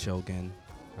 Everybody on Shogun,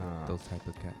 those type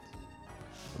of cats.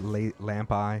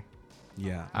 Lamp Eye.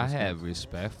 Yeah. I have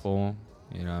respect for them.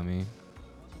 You know what I mean?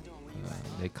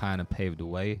 They kind of paved the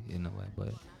way in a way,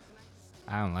 but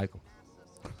I don't like them.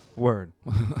 Word.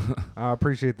 I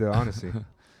appreciate the honesty.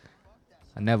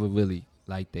 I never really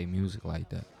liked their music like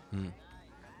that.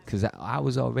 Because I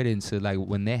was already into, like,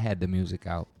 when they had the music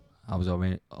out, I was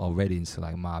already into,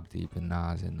 like, Mobb Deep and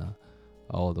Nas and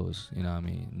all those, you know what I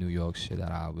mean, New York shit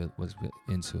that I was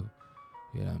into,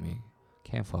 you know what I mean?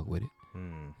 Can't fuck with it,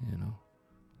 you know?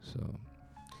 So.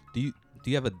 Do you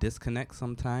have a disconnect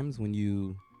sometimes when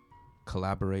you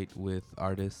collaborate with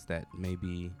artists that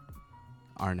maybe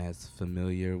aren't as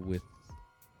familiar with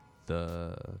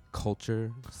the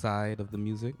culture side of the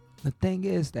music? The thing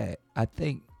is that I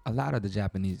think a lot of the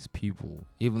Japanese people,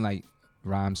 even like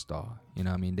Rhymestar, you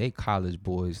know what I mean, they college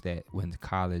boys that went to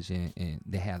college and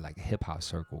they had like a hip hop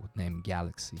circle named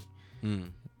Galaxy.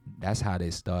 That's how they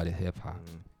started hip hop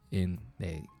in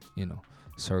they, you know,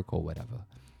 circle, whatever.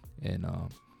 And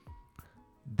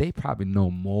they probably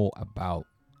know more about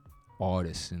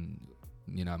artists and,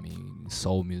 you know what I mean,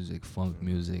 soul music, funk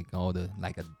music, all the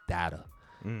like a data.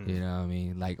 You know what I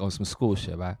mean? Like on some school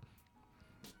shit, right?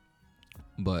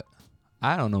 But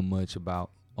I don't know much about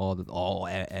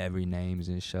every names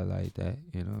and shit like that.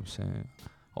 You know what I'm saying?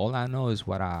 All I know is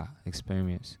what I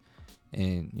experienced.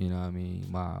 And, you know what I mean?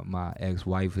 My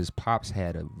ex-wife, his pops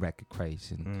had a record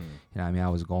craze. And, you know what I mean? I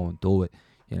was going through it.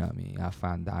 You know what I mean? I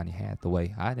found Donnie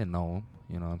Hathaway. I didn't know him.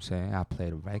 You know what I'm saying? I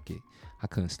played a record. I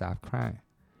couldn't stop crying.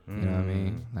 You know what I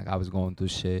mean? Like I was going through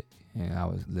shit and I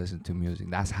was listening to music.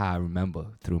 That's how I remember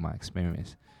through my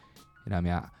experience. You know what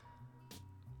I mean?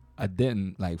 I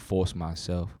didn't like force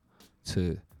myself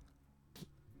to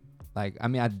like, I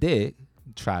mean, I did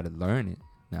try to learn it.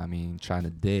 You know what I mean? Trying to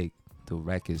dig through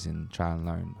records and try and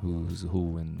learn who's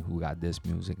who and who got this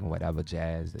music and whatever,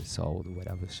 jazz, that soul or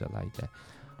whatever shit like that.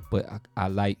 But I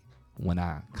like when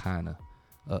I kind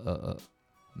of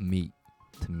meet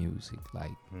to music,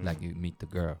 like you meet the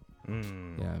girl. You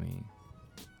know what I mean?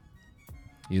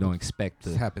 You don't expect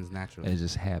It to. happens naturally. It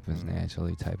just happens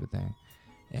naturally, type of thing.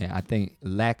 And I think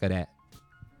lack of that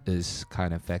is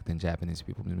kind of affecting Japanese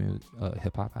people's music,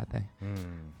 hip hop. I think. You know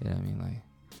what I mean?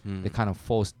 Like they kind of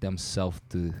force themselves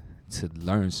to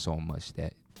learn so much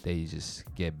that they just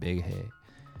get big head.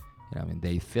 You know what I mean?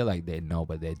 They feel like they know,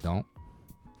 but they don't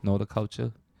know the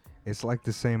culture. It's like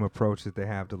the same approach that they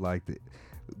have to like the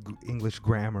English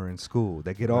grammar in school.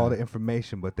 They get all the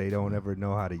information, but they don't ever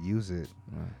know how to use it.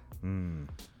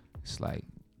 It's like,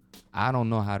 I don't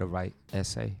know how to write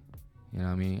essay. You know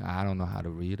what I mean? I don't know how to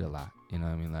read a lot. You know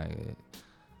what I mean? Like,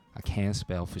 I can't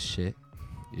spell for shit.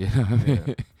 You know what I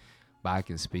mean? But I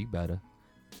can speak better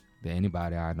than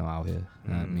anybody I know out here.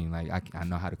 You know what I mean? Like, I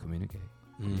know how to communicate.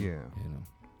 Yeah. You know?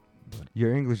 But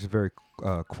Your English is very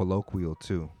colloquial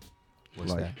too.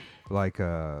 what's like, that? Like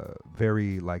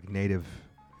very like native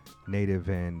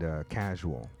and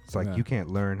casual. It's like Yeah. you can't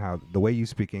learn how the way you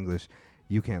speak English.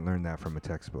 You can't learn that from a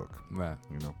textbook. Right.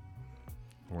 You know.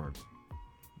 Word.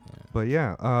 Yeah. But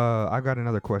yeah, I got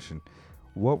another question.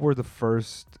 What were the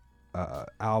first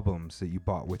albums that you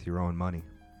bought with your own money?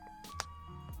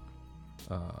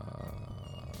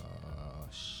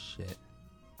 Shit.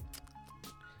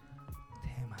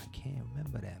 Damn, I can't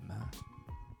remember that, man.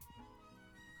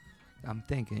 I'm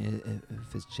thinking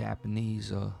if it's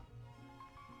Japanese or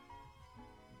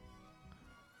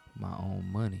my own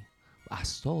money. I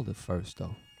stole it first,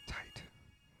 though. Tight.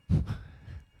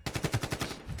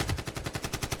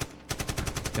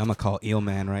 I'm gonna call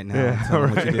Eelman right now. Yeah, and tell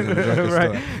him what you did in the record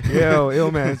right. store. Yo,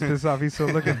 Illman's pissed off. He's still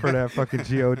looking for that fucking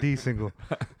God single.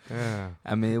 Yeah.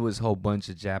 I mean, it was a whole bunch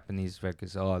of Japanese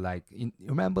records. Or like, you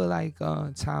remember like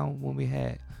time when we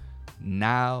had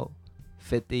Now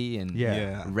 50 and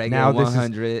Yeah. Reggae Now this is-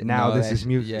 100. and now all this that is shit.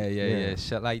 music. Yeah.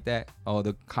 Shit like that. All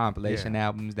the compilation Yeah.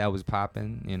 albums that was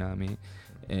popping, you know what I mean?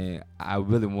 And I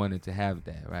really wanted to have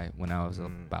that, right? When I was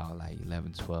about like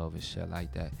 11, 12 and shit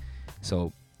like that.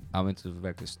 So I went to the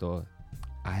record store.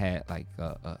 I had like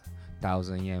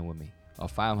 1,000 yen with me or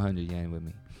 500 yen with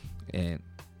me. And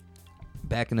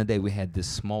back in the day, we had this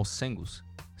small singles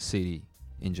CD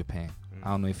in Japan. I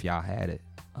don't know if y'all had it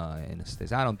in the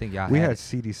States. I don't think y'all We had had it.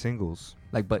 CD singles,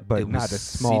 Like, but but it not was a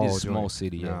small small joint.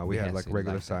 CD. Yeah, No, we had like CD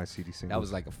regular that. size CD singles. That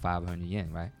was like a 500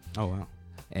 yen, right? Oh wow.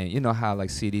 And you know how like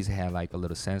CDs had like a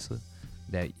little sensor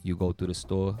that you go through the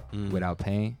store without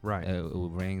paying, Right. It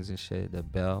rings and shit, the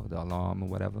bell, the alarm or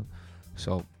whatever.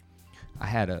 So I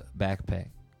had a backpack.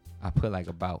 I put like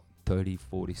about 30,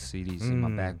 40 CDs in my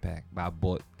backpack, but I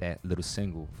bought that little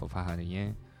single for 500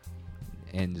 yen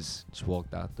and just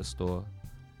walked out the store.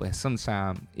 But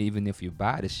sometimes, even if you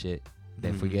buy the shit,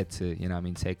 they forget to, you know what I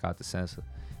mean, take out the sensor.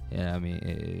 You know what I mean?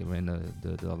 It ring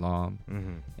the alarm.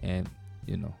 And,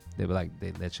 you know, they were like,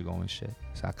 they let you go and shit.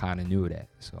 So I kind of knew that.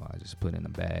 So I just put it in a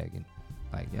bag and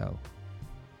like, yo,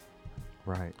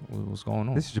 Right. what's going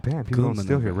on? This is Japan. People don't Good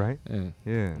steal here, maneuver. right?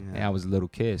 Yeah. Yeah. And I was a little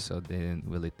kid, so they didn't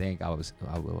really think I would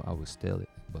steal it.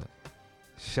 But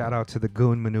Shout out to the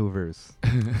goon maneuvers.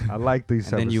 I like these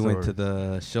And type then of you went to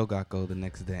stories. the Shogako the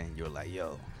next day, and you were like,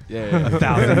 "Yo, yeah,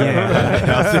 1,000 yen."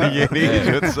 1,000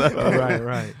 yen. What's up? Right,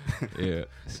 right. yeah.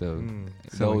 So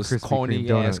Selling those Krispy Kreme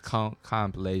corny ass donuts.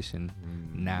 compilation.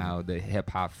 Now the hip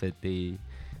hop 50,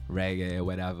 reggae,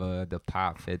 whatever, the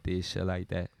pop 50, shit like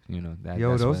that. You know, that's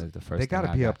those what the first. they got to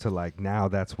thing I be got. up to like now.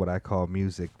 That's what I call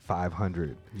music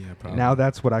 500. Yeah, probably. Now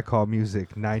that's what I call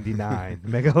music 99.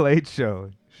 Mega Late Show.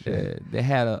 Yeah, they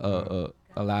had a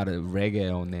lot of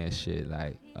reggae on that shit,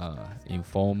 like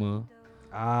Informer.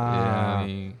 Ah, Yeah, I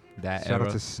mean that shout era.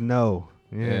 out to Snow.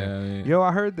 Yeah. I mean, Yo,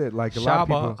 I heard that like a lot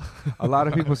Shaba. of people, a lot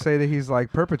of people say that he's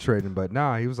like perpetrating, but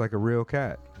nah, he was like a real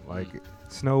cat. Like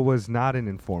Snow was not an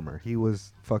informer. He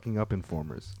was fucking up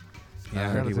informers. Yeah, I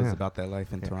Shout heard out he to was him. about that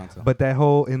life in Toronto. But that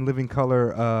whole In Living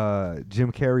Color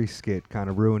Jim Carrey skit kind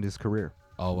of ruined his career.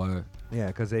 Oh, word. Yeah,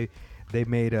 because they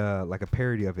made like a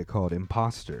parody of it called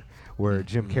Imposter, where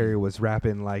Jim Carrey was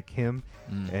rapping like him,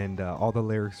 and all the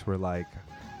lyrics were like,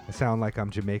 "I sound like I'm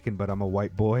Jamaican, but I'm a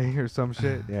white boy" or some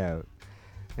shit. Yeah,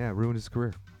 ruined his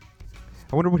career.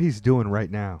 I wonder what he's doing right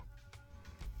now.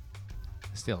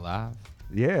 Still alive.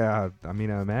 Yeah, I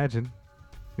mean, I imagine.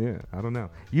 Yeah, I don't know.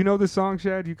 You know this song,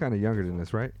 Shad? You kind of younger than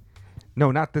this, right?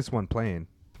 No, not this one playing.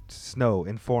 Snow,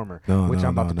 Informer, which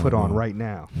I'm about to put on right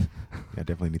now. I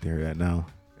definitely need to hear that now.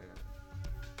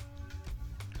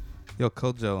 Yo,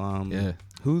 Kojo,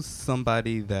 who's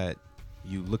somebody that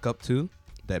you look up to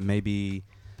that maybe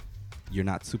you're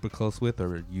not super close with,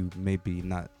 or you maybe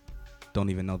don't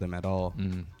even know them at all,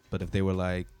 but if they were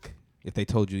like, if they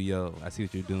told you, yo, I see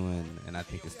what you're doing and I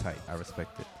think it's tight, I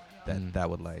respect it, that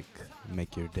would like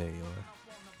make your day?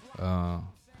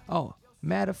 Or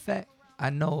matter of fact, I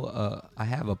know I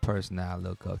have a person that I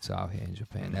look up to out here in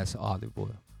Japan. That's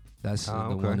Oliver. That's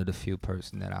one of the few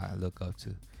person that I look up to.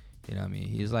 You know what I mean?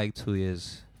 He's like 2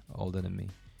 years older than me.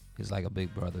 He's like a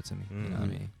big brother to me. You know what I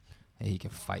mean? And he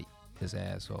can fight his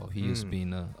ass off. He used to be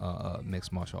in a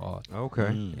mixed martial art.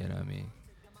 Okay. You know what I mean?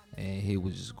 And he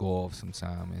would just go off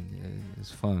sometime, and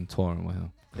it's fun touring with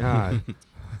him. Yeah,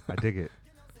 I dig it.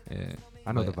 Yeah.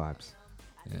 I know the vibes.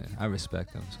 Yeah, I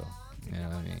respect him, so, you know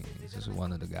what I mean? He's just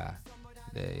one of the guys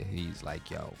that he's like,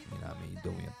 yo, you know what I mean?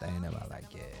 Doing your thing. And I'm like,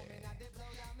 yeah.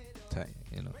 Tight,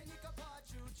 you know.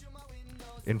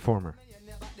 Informer.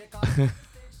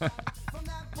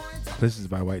 This is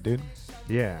by a white dude?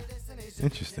 Yeah.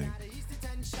 Interesting.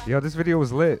 Yo, this video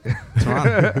was lit.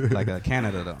 Toronto, like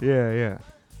Canada, though. Yeah, yeah.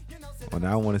 Well,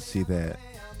 now I want to see that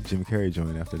Jim Carrey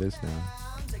joint after this now.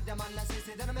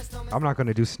 I'm not going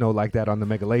to do Snow like that on the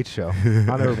Mega Late Show.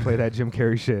 I'll never play that Jim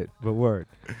Carrey shit, but word.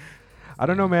 I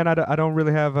don't know, man. I don't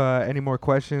really have any more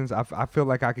questions. I feel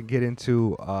like I could get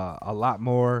into a lot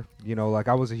more. You know, like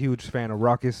I was a huge fan of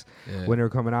Ruckus when they were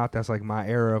coming out. That's like my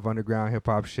era of underground hip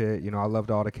hop shit. You know, I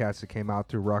loved all the cats that came out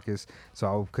through Ruckus. So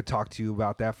I could talk to you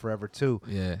about that forever too.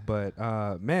 Yeah. But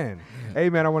man,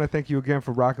 hey man, I want to thank you again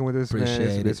for rocking with us,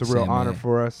 man. It's a real honor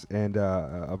for us and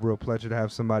a real pleasure to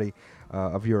have somebody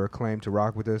of your acclaim to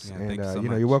rock with us. Yeah, and you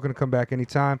know, you're welcome to come back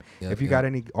anytime. If you got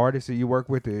any artists that you work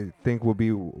with that think will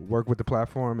be work with the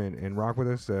platform and rock with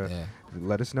us,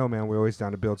 let us know, man. We're always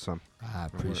down to build some. I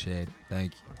appreciate it.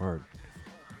 Thank you. Word.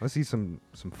 Let's eat some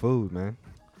food, man.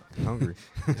 I'm hungry.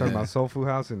 Talking about Soul Food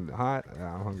House and hot.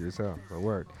 I'm hungry as hell. But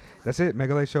word. That's it.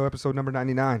 Mega Late Show episode number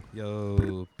 99.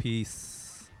 Yo,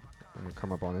 peace. I'm gonna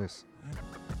come up on this.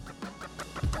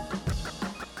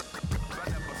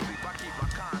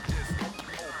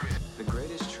 The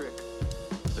greatest trick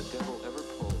the devil ever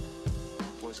pulled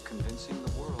was convincing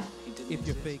the world he didn't If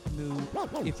you're exist. fake news,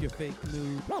 if you're fake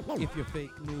news, if you're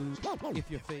fake news, if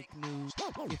you're fake news,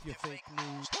 if you're fake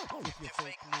news, if you're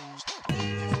fake news.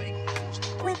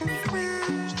 With a smile.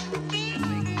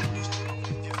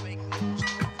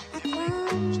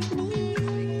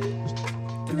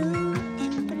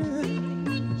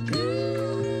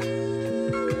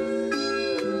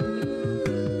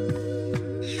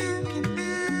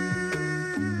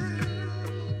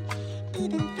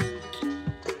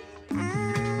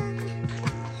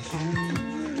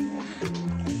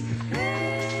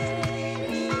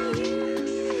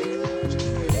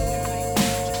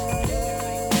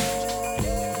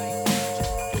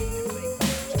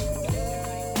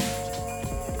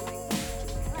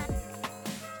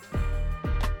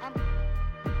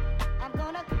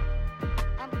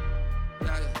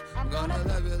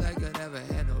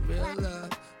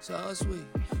 so sweet.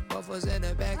 Waffles in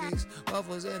the baggage,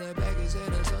 waffles in the baggage,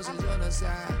 and the sausage on the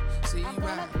side. See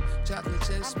right, chocolate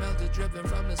chips smell the dripping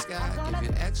from the sky. Give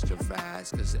you extra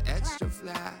fries, cause they're extra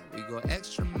fly. We go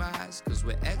extra miles, cause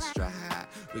we're extra high.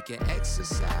 We can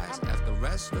exercise after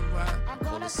restaurant.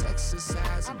 Call this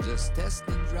exercise, I'm just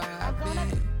testing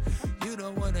driving. You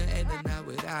don't wanna end the night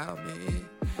without me.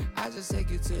 I just take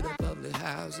you to the public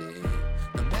housing.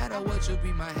 No matter what, you'll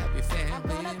be my happy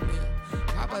family meal.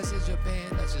 Papa's in Japan,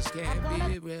 that just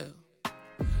can't be real.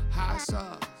 Hot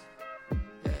sauce,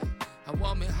 yeah. I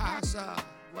want me hot sauce,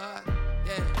 what?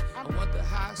 Yeah, I want the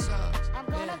hot sauce,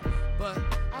 yeah. But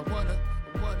I wanna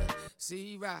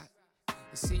see right,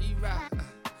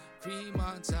 cream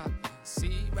on top,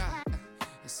 see right,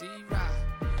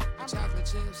 and chocolate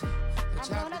chips with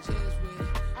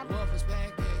waffles,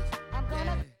 pancakes,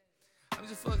 yeah. I'm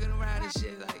just fucking around and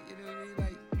shit, like, you know what I mean?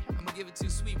 Like, I'm gonna give it too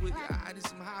sweet with you. I need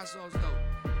some hot sauce, though. You know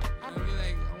what I mean?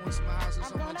 Like, I want some hot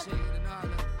sauce on my chicken and all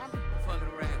that. I'm fucking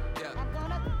around, yeah.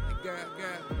 And girl.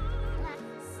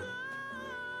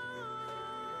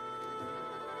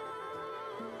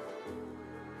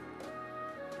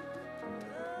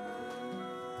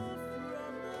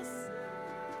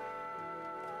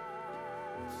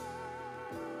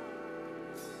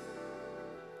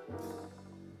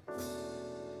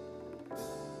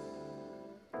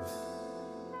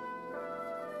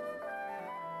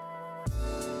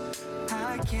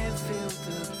 I can't feel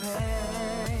the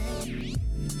pain.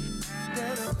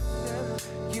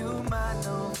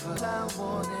 All I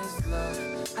want is love.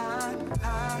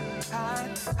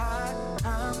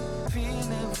 I'm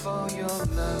feeling for your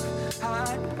love.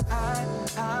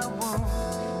 I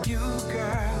want you,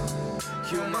 girl.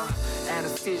 You my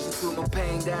anesthesia to my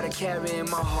pain that I carry in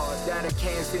my heart, that I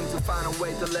can't seem to find a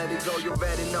way to let it go. You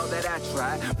already know that I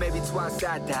tried, maybe twice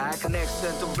I died.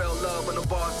 Connection to real love on the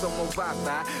bar, so my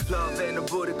Wi-Fi. Love and the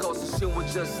booty calls, so she would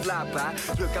just slide by.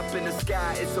 Look up in the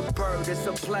sky, it's a bird, it's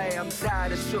a play. I'm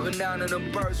tired of shooting down on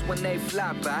them birds when they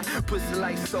fly by. Pussy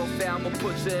like Sophie, I'ma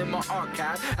put you in my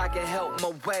archive. I can help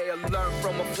my way, I learn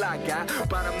from a fly guy.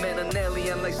 But I'm in an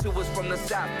alien like she was from the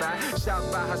sci-fi.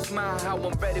 Shocked by her smile, how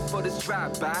I'm ready for this drive-by.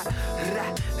 Ra,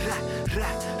 ra, ra,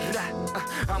 ra.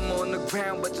 I'm on the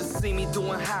ground, but you see me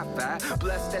doing high five.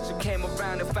 Blessed that you came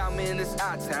around and found me in this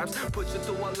odd times. Put you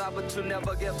through a lot, but you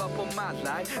never give up on my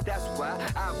life. That's why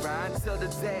I ride till the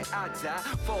day I die.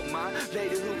 For my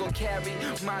lady who gon' carry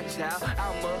my child,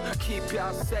 I'ma keep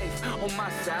y'all safe on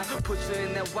my side. Put you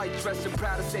in that white dress and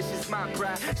proud to say she's my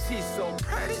bride. She's so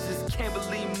pretty, just can't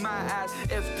believe my eyes.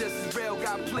 If this is real,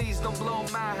 God, please don't blow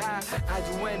my high. I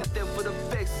do anything for the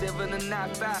fix, even a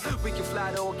 9-5. We can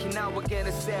fly to Okinawa again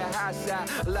and say a high side.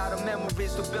 A lot of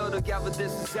memories to build together,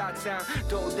 this is our time.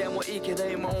 Don't damn what eat it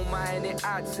ain't on my end,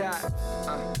 I tie.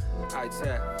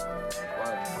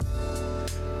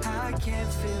 I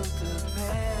can't feel the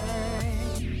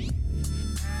pain.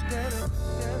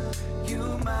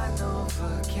 You might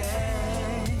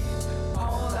Novocaine.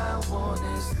 All I want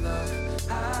is love.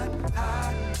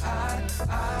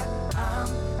 I'm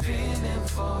feeling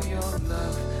for your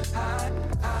love.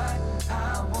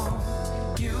 I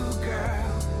want you, girl.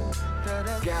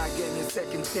 God gave me a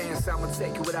second chance, I'ma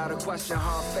take it without a question.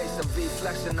 Hard face, a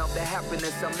reflection of the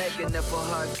happiness I'm making it for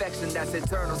her affection. That's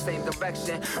eternal, same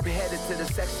direction. We headed to the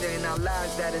section in our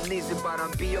lives that ain't easy, but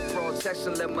I'm be a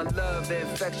protection. Let my love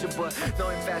infect you, but no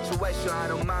infatuation. I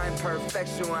don't mind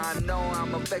perfection. I know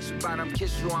I'm affection, but I'm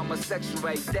kiss you. I'm a sexual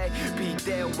day. Be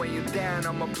there when you're down,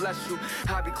 I'ma bless you.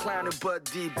 I be clowning, but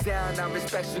deep down I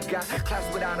respect you. Got class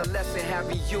without a lesson,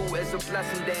 having you is a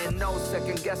blessing. There ain't no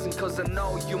second guessing, cause I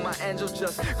know you my angel.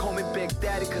 Just call me Big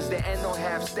Daddy, cause there ain't no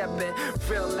half-stepping.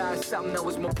 Realize something that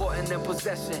was more important than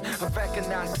possession. I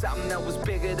recognize something that was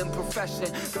bigger than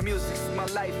profession. The music's my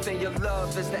life and your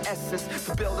love is the essence.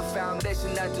 To build a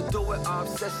foundation, not to do it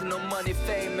obsession. No money,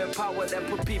 fame, and power that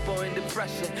put people in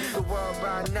depression. The world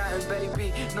by nothing,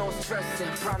 baby, no stressing.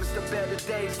 Promise the better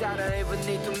days that I even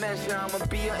need to mention. I'ma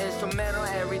be an instrumental,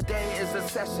 every day is a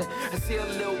session. I see a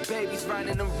little babies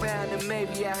running around and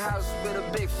maybe a house with a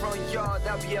big front yard,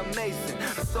 that'd be amazing.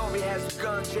 The story has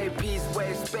begun, JP's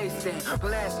way of spacing. My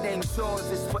last name yours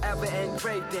is forever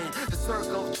engraved in. The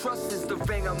circle of trust is the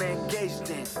ring I'm engaged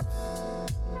in.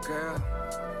 Girl,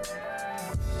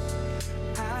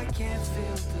 I can't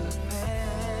feel the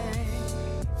pain.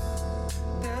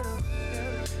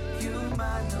 You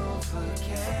might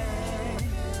Novocaine.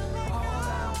 All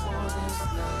I want is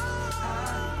love.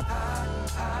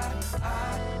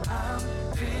 I'm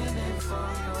feeling for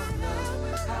your love.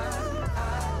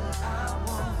 I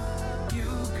want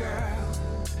you, girl.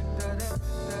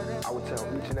 I would tell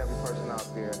each and every person out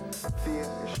there, fear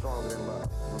is stronger than love.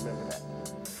 Remember that.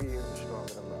 Fear is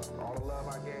stronger than love. All the love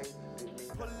I gave didn't mean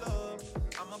pull up,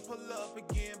 I'ma pull up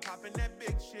again, popping that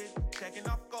big shit. Checking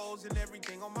off goals and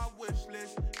everything on my wish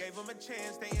list. Gave them a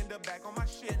chance, they end up back on my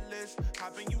shit list.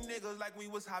 Hopping you niggas like we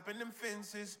was hopping them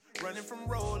fences. Running from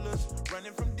rollers,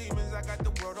 running from demons. I got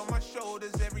the world on my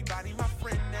shoulders. Everybody my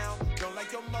friend now. Don't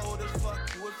like your motives.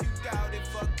 Fuck you if you doubt it.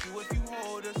 Fuck you if you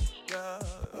hold us. Yeah.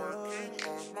 Working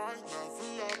on my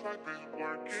level up. I've been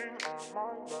working on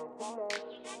my level up.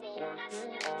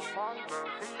 Working on my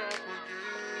level up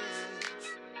again.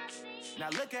 Now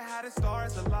look at how the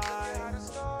stars align.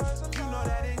 You know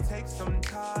that it takes some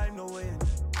time to win.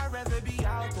 I'd rather be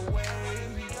out the way.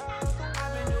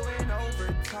 I've been doing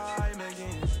overtime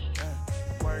again.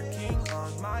 Working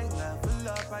on my level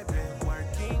up. I've been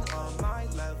working on my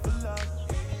level up.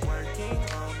 Working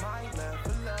on my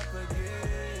level up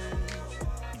again.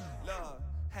 Love,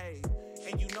 hey,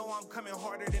 and you know I'm coming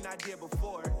harder than I did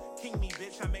before. King me,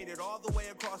 bitch, I made it all the way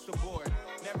across the board.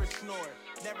 Never snore,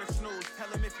 never snooze. Tell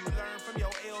him if you learn from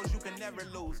your ills, you can never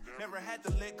lose. Never had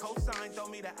to lick cosign, throw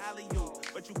me the alley-oop.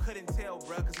 But you couldn't tell,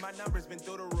 bruh, cause my number's been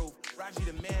through the roof. Raji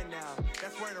the man now,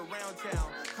 that's word around town.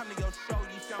 Come to your show,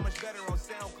 you sound much better on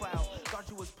SoundCloud. Thought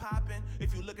you was poppin',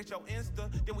 if you look at your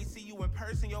Insta, then we see you in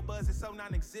person, your buzz is so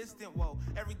non-existent. Whoa,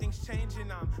 everything's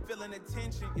changing, I'm feeling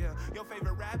attention, yeah. Your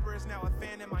favorite rapper is now a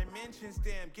fan in my mentions,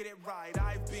 damn, get it right.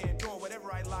 I've been doing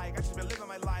whatever I like, I just been living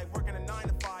my life, working a 9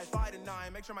 to 5, 5 to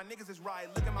 9, make sure my niggas is right.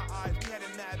 Look at my eyes, we had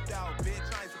it mapped out,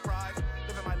 bitch, I ain't surprised. vibes.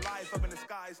 Living my life up in the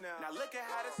skies now. Now look at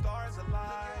how the stars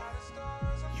align.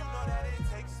 You know that it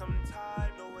takes some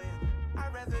time to win.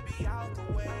 I'd rather be out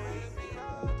the way.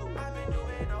 I've been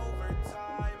doing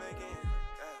overtime again.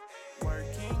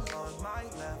 Working on my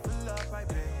level up. I've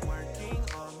been working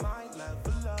on my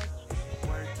level up.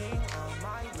 Working on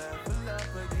my level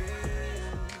up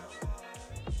again.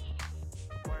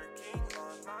 Working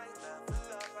on my level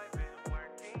up. I've been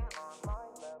working on my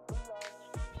level up.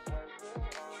 Working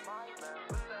on my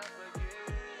level up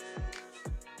again.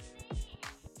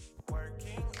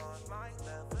 Working on my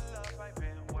level up. I've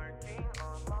been working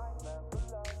on my level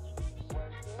up.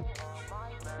 Working on my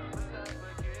level up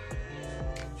again.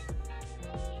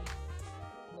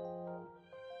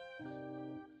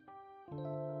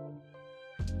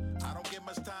 I don't get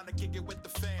much time to kick it with the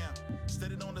fam.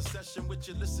 Steady on the session with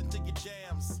you, listen to your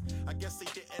jams. I guess they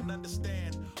didn't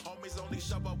understand. Homies only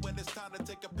show up when it's time to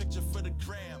take a picture for the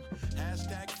gram.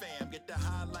 Hashtag fam, get the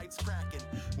highlights cracking.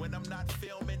 When I'm not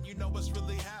filming, you know what's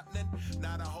really happening.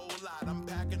 Not a whole lot, I'm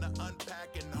packing or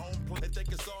unpacking. Home play, they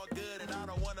think it's all good and I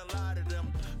don't wanna lie to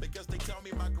them. Because they tell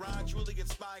me my grind truly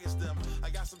inspires them. I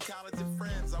got some talented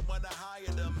friends, I wanna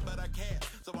hire them, but I can't.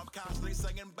 So I'm constantly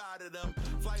saying bye to them.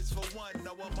 Flights for one,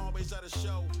 know I'm always at a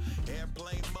show.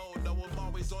 Airplane mode, know I'm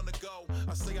always on the go.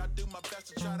 I say I do my best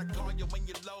to try to call you when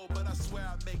you're low, but I swear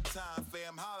I make time,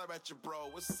 fam. Holler at your bro,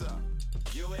 what's up?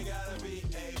 You ain't gotta be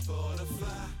able to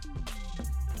fly.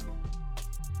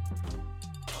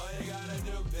 All you gotta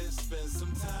do is spend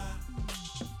some time.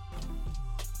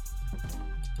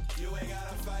 You ain't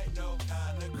gotta fight no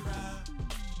kind of crime.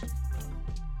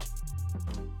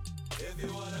 If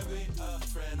you wanna be a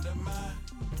friend of mine,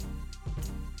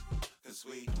 'cause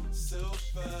we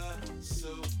super,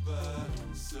 super,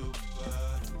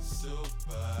 super,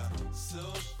 super,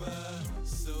 super, super,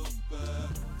 super,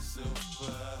 super,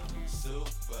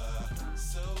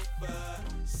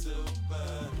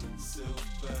 super,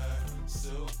 super,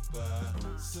 super,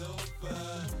 super,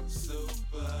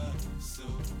 super,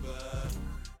 super,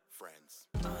 friends.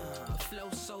 Flow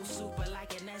so super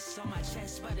like an S on my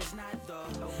chest, but it's not though.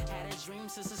 Had a dream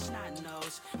since a snot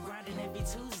nose. Grinding every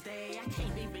Tuesday, I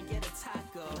can't even get a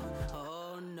taco.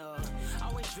 Oh no.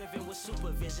 Always driven with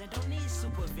supervision, don't need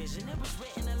supervision. It was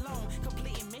written alone,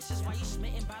 completing missions while you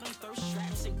smitten by them thirst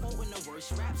traps and quoting the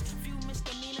worst raps. Few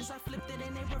misdemeanors, I flipped it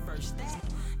and they reversed that.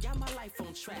 Got my life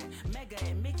on track, Mega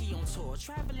and Mickey on tour,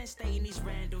 traveling, stating these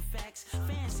random facts.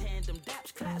 Fans hand them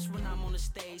daps, claps when I'm on the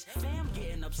stage. Fam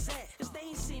getting upset, cause they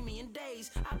ain't seen me in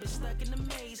days. I've been stuck in the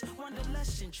maze,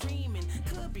 wanderlust and dreaming.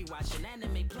 Could be watching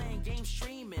anime, playing games,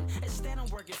 streaming. Instead I'm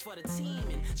working for the team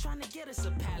and trying to get us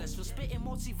a palace. For spitting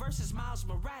multiverses, Miles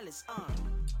Morales,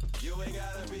 You ain't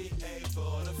gotta be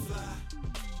able to fly.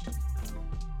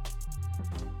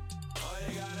 All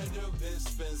you gotta do is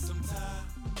spend some time.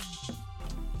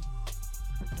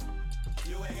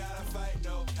 You ain't gotta fight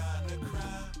no kind of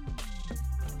crime.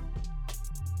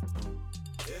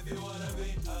 If you wanna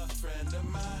be a friend of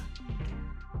mine,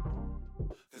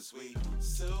 'cause we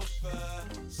super,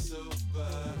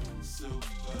 super,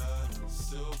 super, super,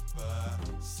 super,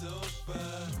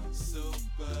 super,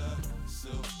 super,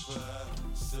 super,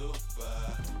 super,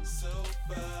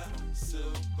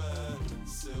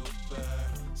 super,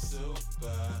 super,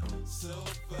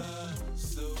 super,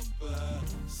 super,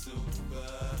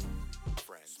 super,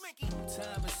 friends.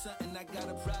 Time is something I got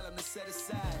a problem to set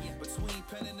aside. Between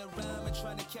penning a rhyme and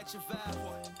trying to catch a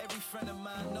vibe. Every friend of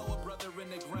mine know a brother in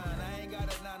the grind. I ain't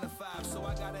got a 9 to 5, so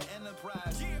I got an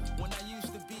enterprise. When I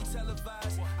used to be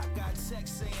televised, I got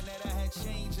text saying that I had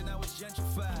changed and I was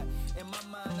gentrified. In my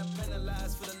mind, I'm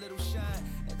penalized for the little shine.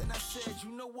 And then I said,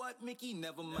 you know what, Mickey,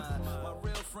 never mind. My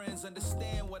real friends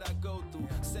understand what I go through.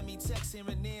 Send me texts here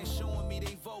and there showing me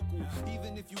they vocal.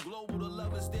 Even if you global, the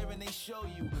love is there and they show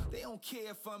you. They don't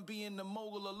care if I'm being the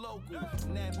mogul or local.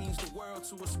 And that means the world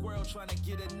to a squirrel trying to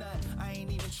get a nut. I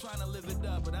ain't even trying to live it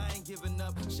up, but I ain't giving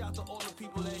up. Shout to all the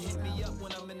people that hit me up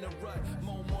when I'm in the rut.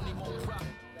 More money, more profit.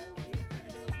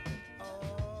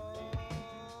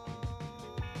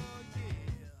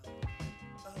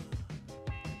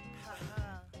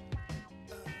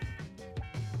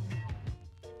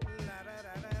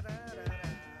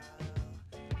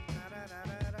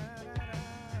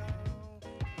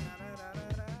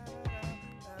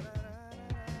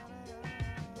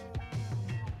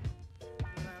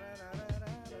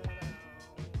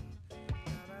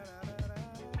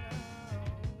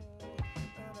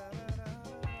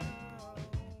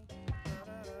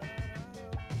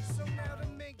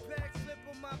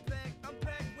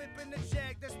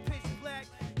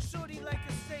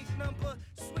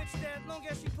 Long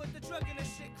as she put the drug in her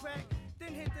shit crack,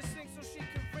 then hit the sink so she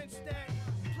could rinse that.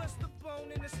 Plus the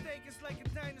bone and the steak is like a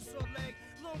dinosaur leg.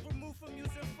 Long removed from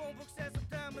using phone books as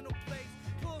abdominal plates.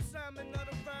 Pull Simon of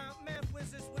the rhyme, math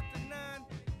wizards with the 9.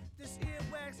 This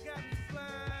earwax got me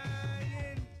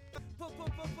flying.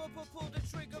 Pull the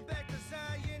trigger back to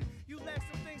Zion. You lack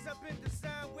some things I've been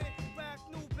designed with. Rock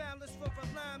New Balance for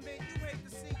alignment. You hate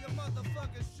to see your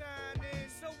motherfuckers shining.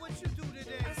 So what you do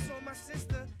today? I saw my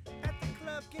sister at the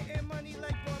club getting money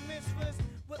like bar mitzvahs.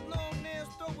 With long nails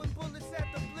throwing bullets at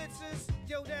the blitzers.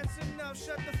 Yo, that's enough.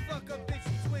 Shut the fuck up, bitch.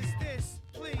 Twist this,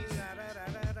 please. La da da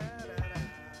da da da da.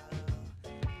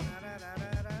 La da da da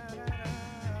da da da.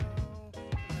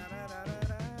 La da da da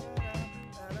da.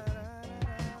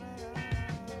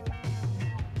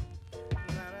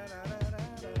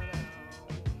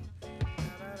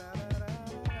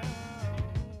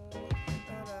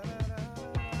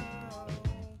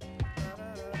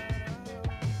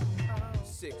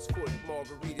 6-foot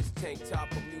margaritas, tank top,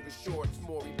 Bermuda shorts,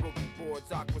 Maury boogie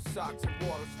boards, aqua socks, and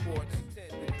water sports.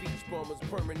 The beach bummers,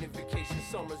 permanent vacation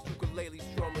summers, ukulele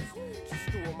strummers.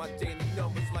 Just doing my daily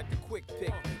numbers like the quick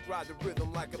pick. Ride the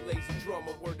rhythm like a lazy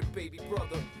drummer. Word to baby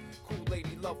brother. Cool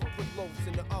lady lover, put loaves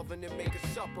in the oven and make a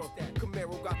supper.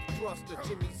 Camaro got the thruster,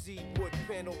 Jimmy Z wood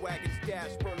panel wagons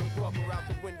dash, burning rubber out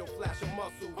the window, flash of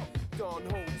muscle. Dawn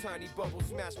hole, tiny bubble,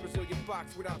 smash Brazilian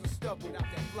box without the stubble. That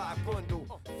fly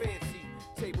bundle, fancy.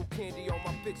 Table candy, all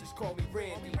my bitches call me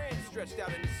Randy. Stretched out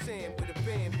in the sand with a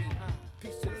Bambi.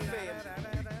 Peace to the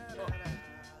family.